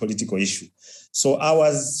political issue. So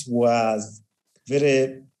ours was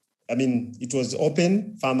very, it was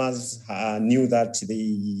open. Farmers knew that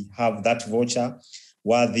they have that voucher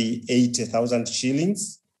worth 80,000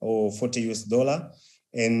 shillings or $40.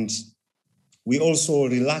 And we also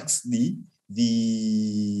relaxed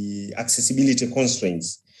the accessibility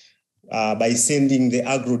constraints by sending the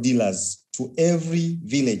agro dealers to every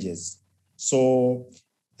villages. So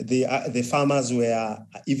the farmers were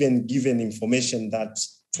even given information that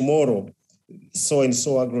tomorrow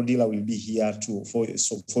so-and-so agro dealer will be here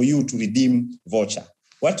for you to redeem voucher.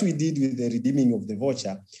 What we did with the redeeming of the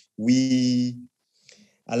voucher, we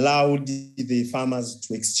allowed the farmers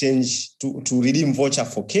to exchange, to redeem voucher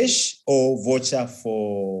for cash or voucher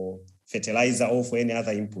for fertilizer or for any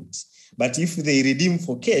other input. But if they redeem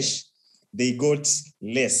for cash, they got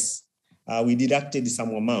less. We deducted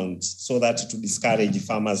some amount so that to discourage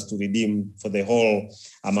farmers to redeem for the whole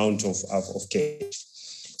amount of cash.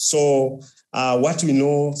 So what we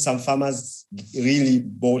know, some farmers really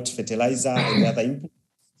bought fertilizer and the other input,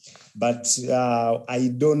 but I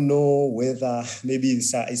don't know whether maybe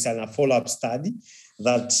it's a follow-up study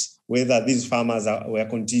that whether these farmers were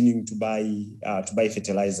continuing to buy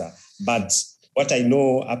fertilizer. But what I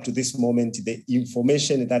know up to this moment, the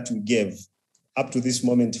information that we gave up to this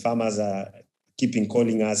moment, farmers are keeping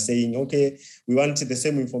calling us saying, okay, we want the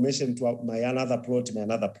same information to my another plot.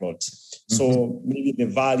 Mm-hmm. So maybe the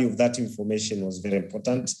value of that information was very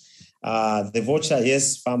important. The voucher,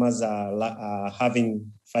 yes, farmers are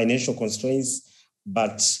having financial constraints,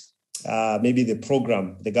 but maybe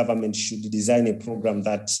the government should design a program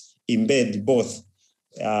that embed both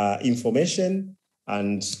information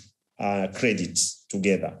and credit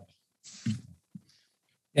together.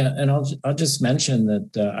 Yeah, and I'll just mention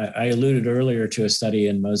that I alluded earlier to a study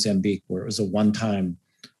in Mozambique where it was a one-time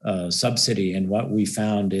subsidy, and what we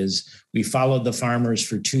found is we followed the farmers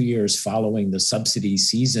for 2 years following the subsidy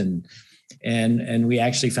season, and we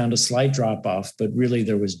actually found a slight drop-off, but really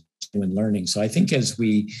there was genuine learning. So I think as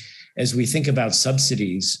we think about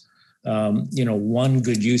subsidies, one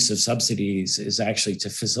good use of subsidies is actually to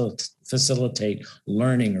facilitate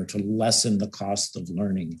learning or to lessen the cost of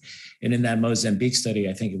learning. And in that Mozambique study,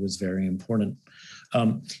 I think it was very important.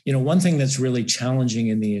 One thing that's really challenging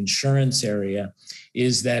in the insurance area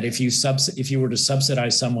is that if you were to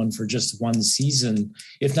subsidize someone for just one season,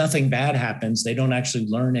 if nothing bad happens, they don't actually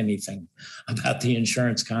learn anything about the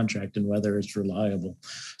insurance contract and whether it's reliable.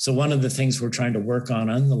 So one of the things we're trying to work on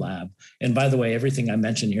in the lab, and by the way, everything I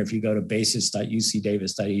mentioned here, if you go to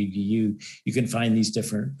basis.ucdavis.edu, you can find these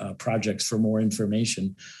different projects for more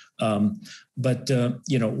information. But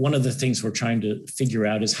one of the things we're trying to figure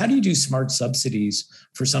out is how do you do smart subsidies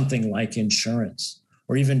for something like insurance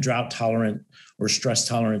or even drought tolerant or stress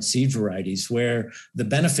tolerant seed varieties where the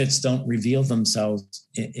benefits don't reveal themselves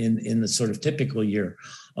in the sort of typical year,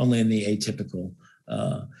 only in the atypical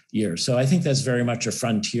year. So I think that's very much a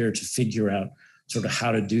frontier to figure out sort of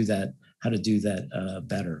how to do that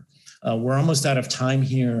better. We're almost out of time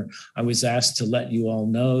here. I was asked to let you all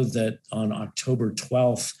know that on October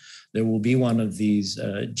 12th, there will be one of these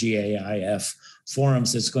GAIF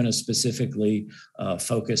forums that's going to specifically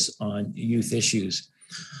focus on youth issues.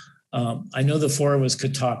 I know the four of us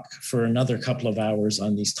could talk for another couple of hours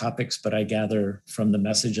on these topics, but I gather from the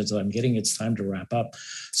messages that I'm getting, it's time to wrap up.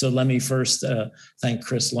 So let me first thank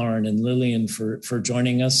Chris, Lauren, and Lillian for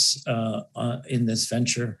joining us in this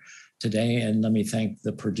venture today. And let me thank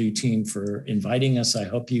the Purdue team for inviting us. I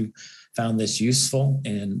hope you found this useful,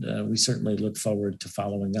 and we certainly look forward to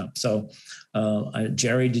following up. So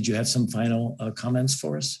Jerry, did you have some final comments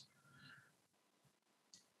for us?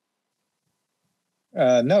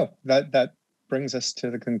 No, that brings us to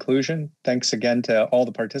the conclusion. Thanks again to all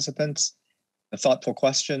the participants, the thoughtful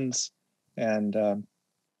questions, and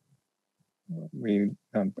we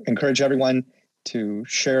encourage everyone to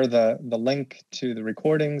share the link to the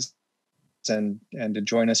recordings and to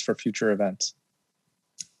join us for future events.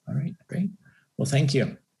 All right, great. Well, thank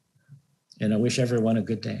you. And I wish everyone a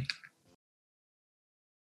good day.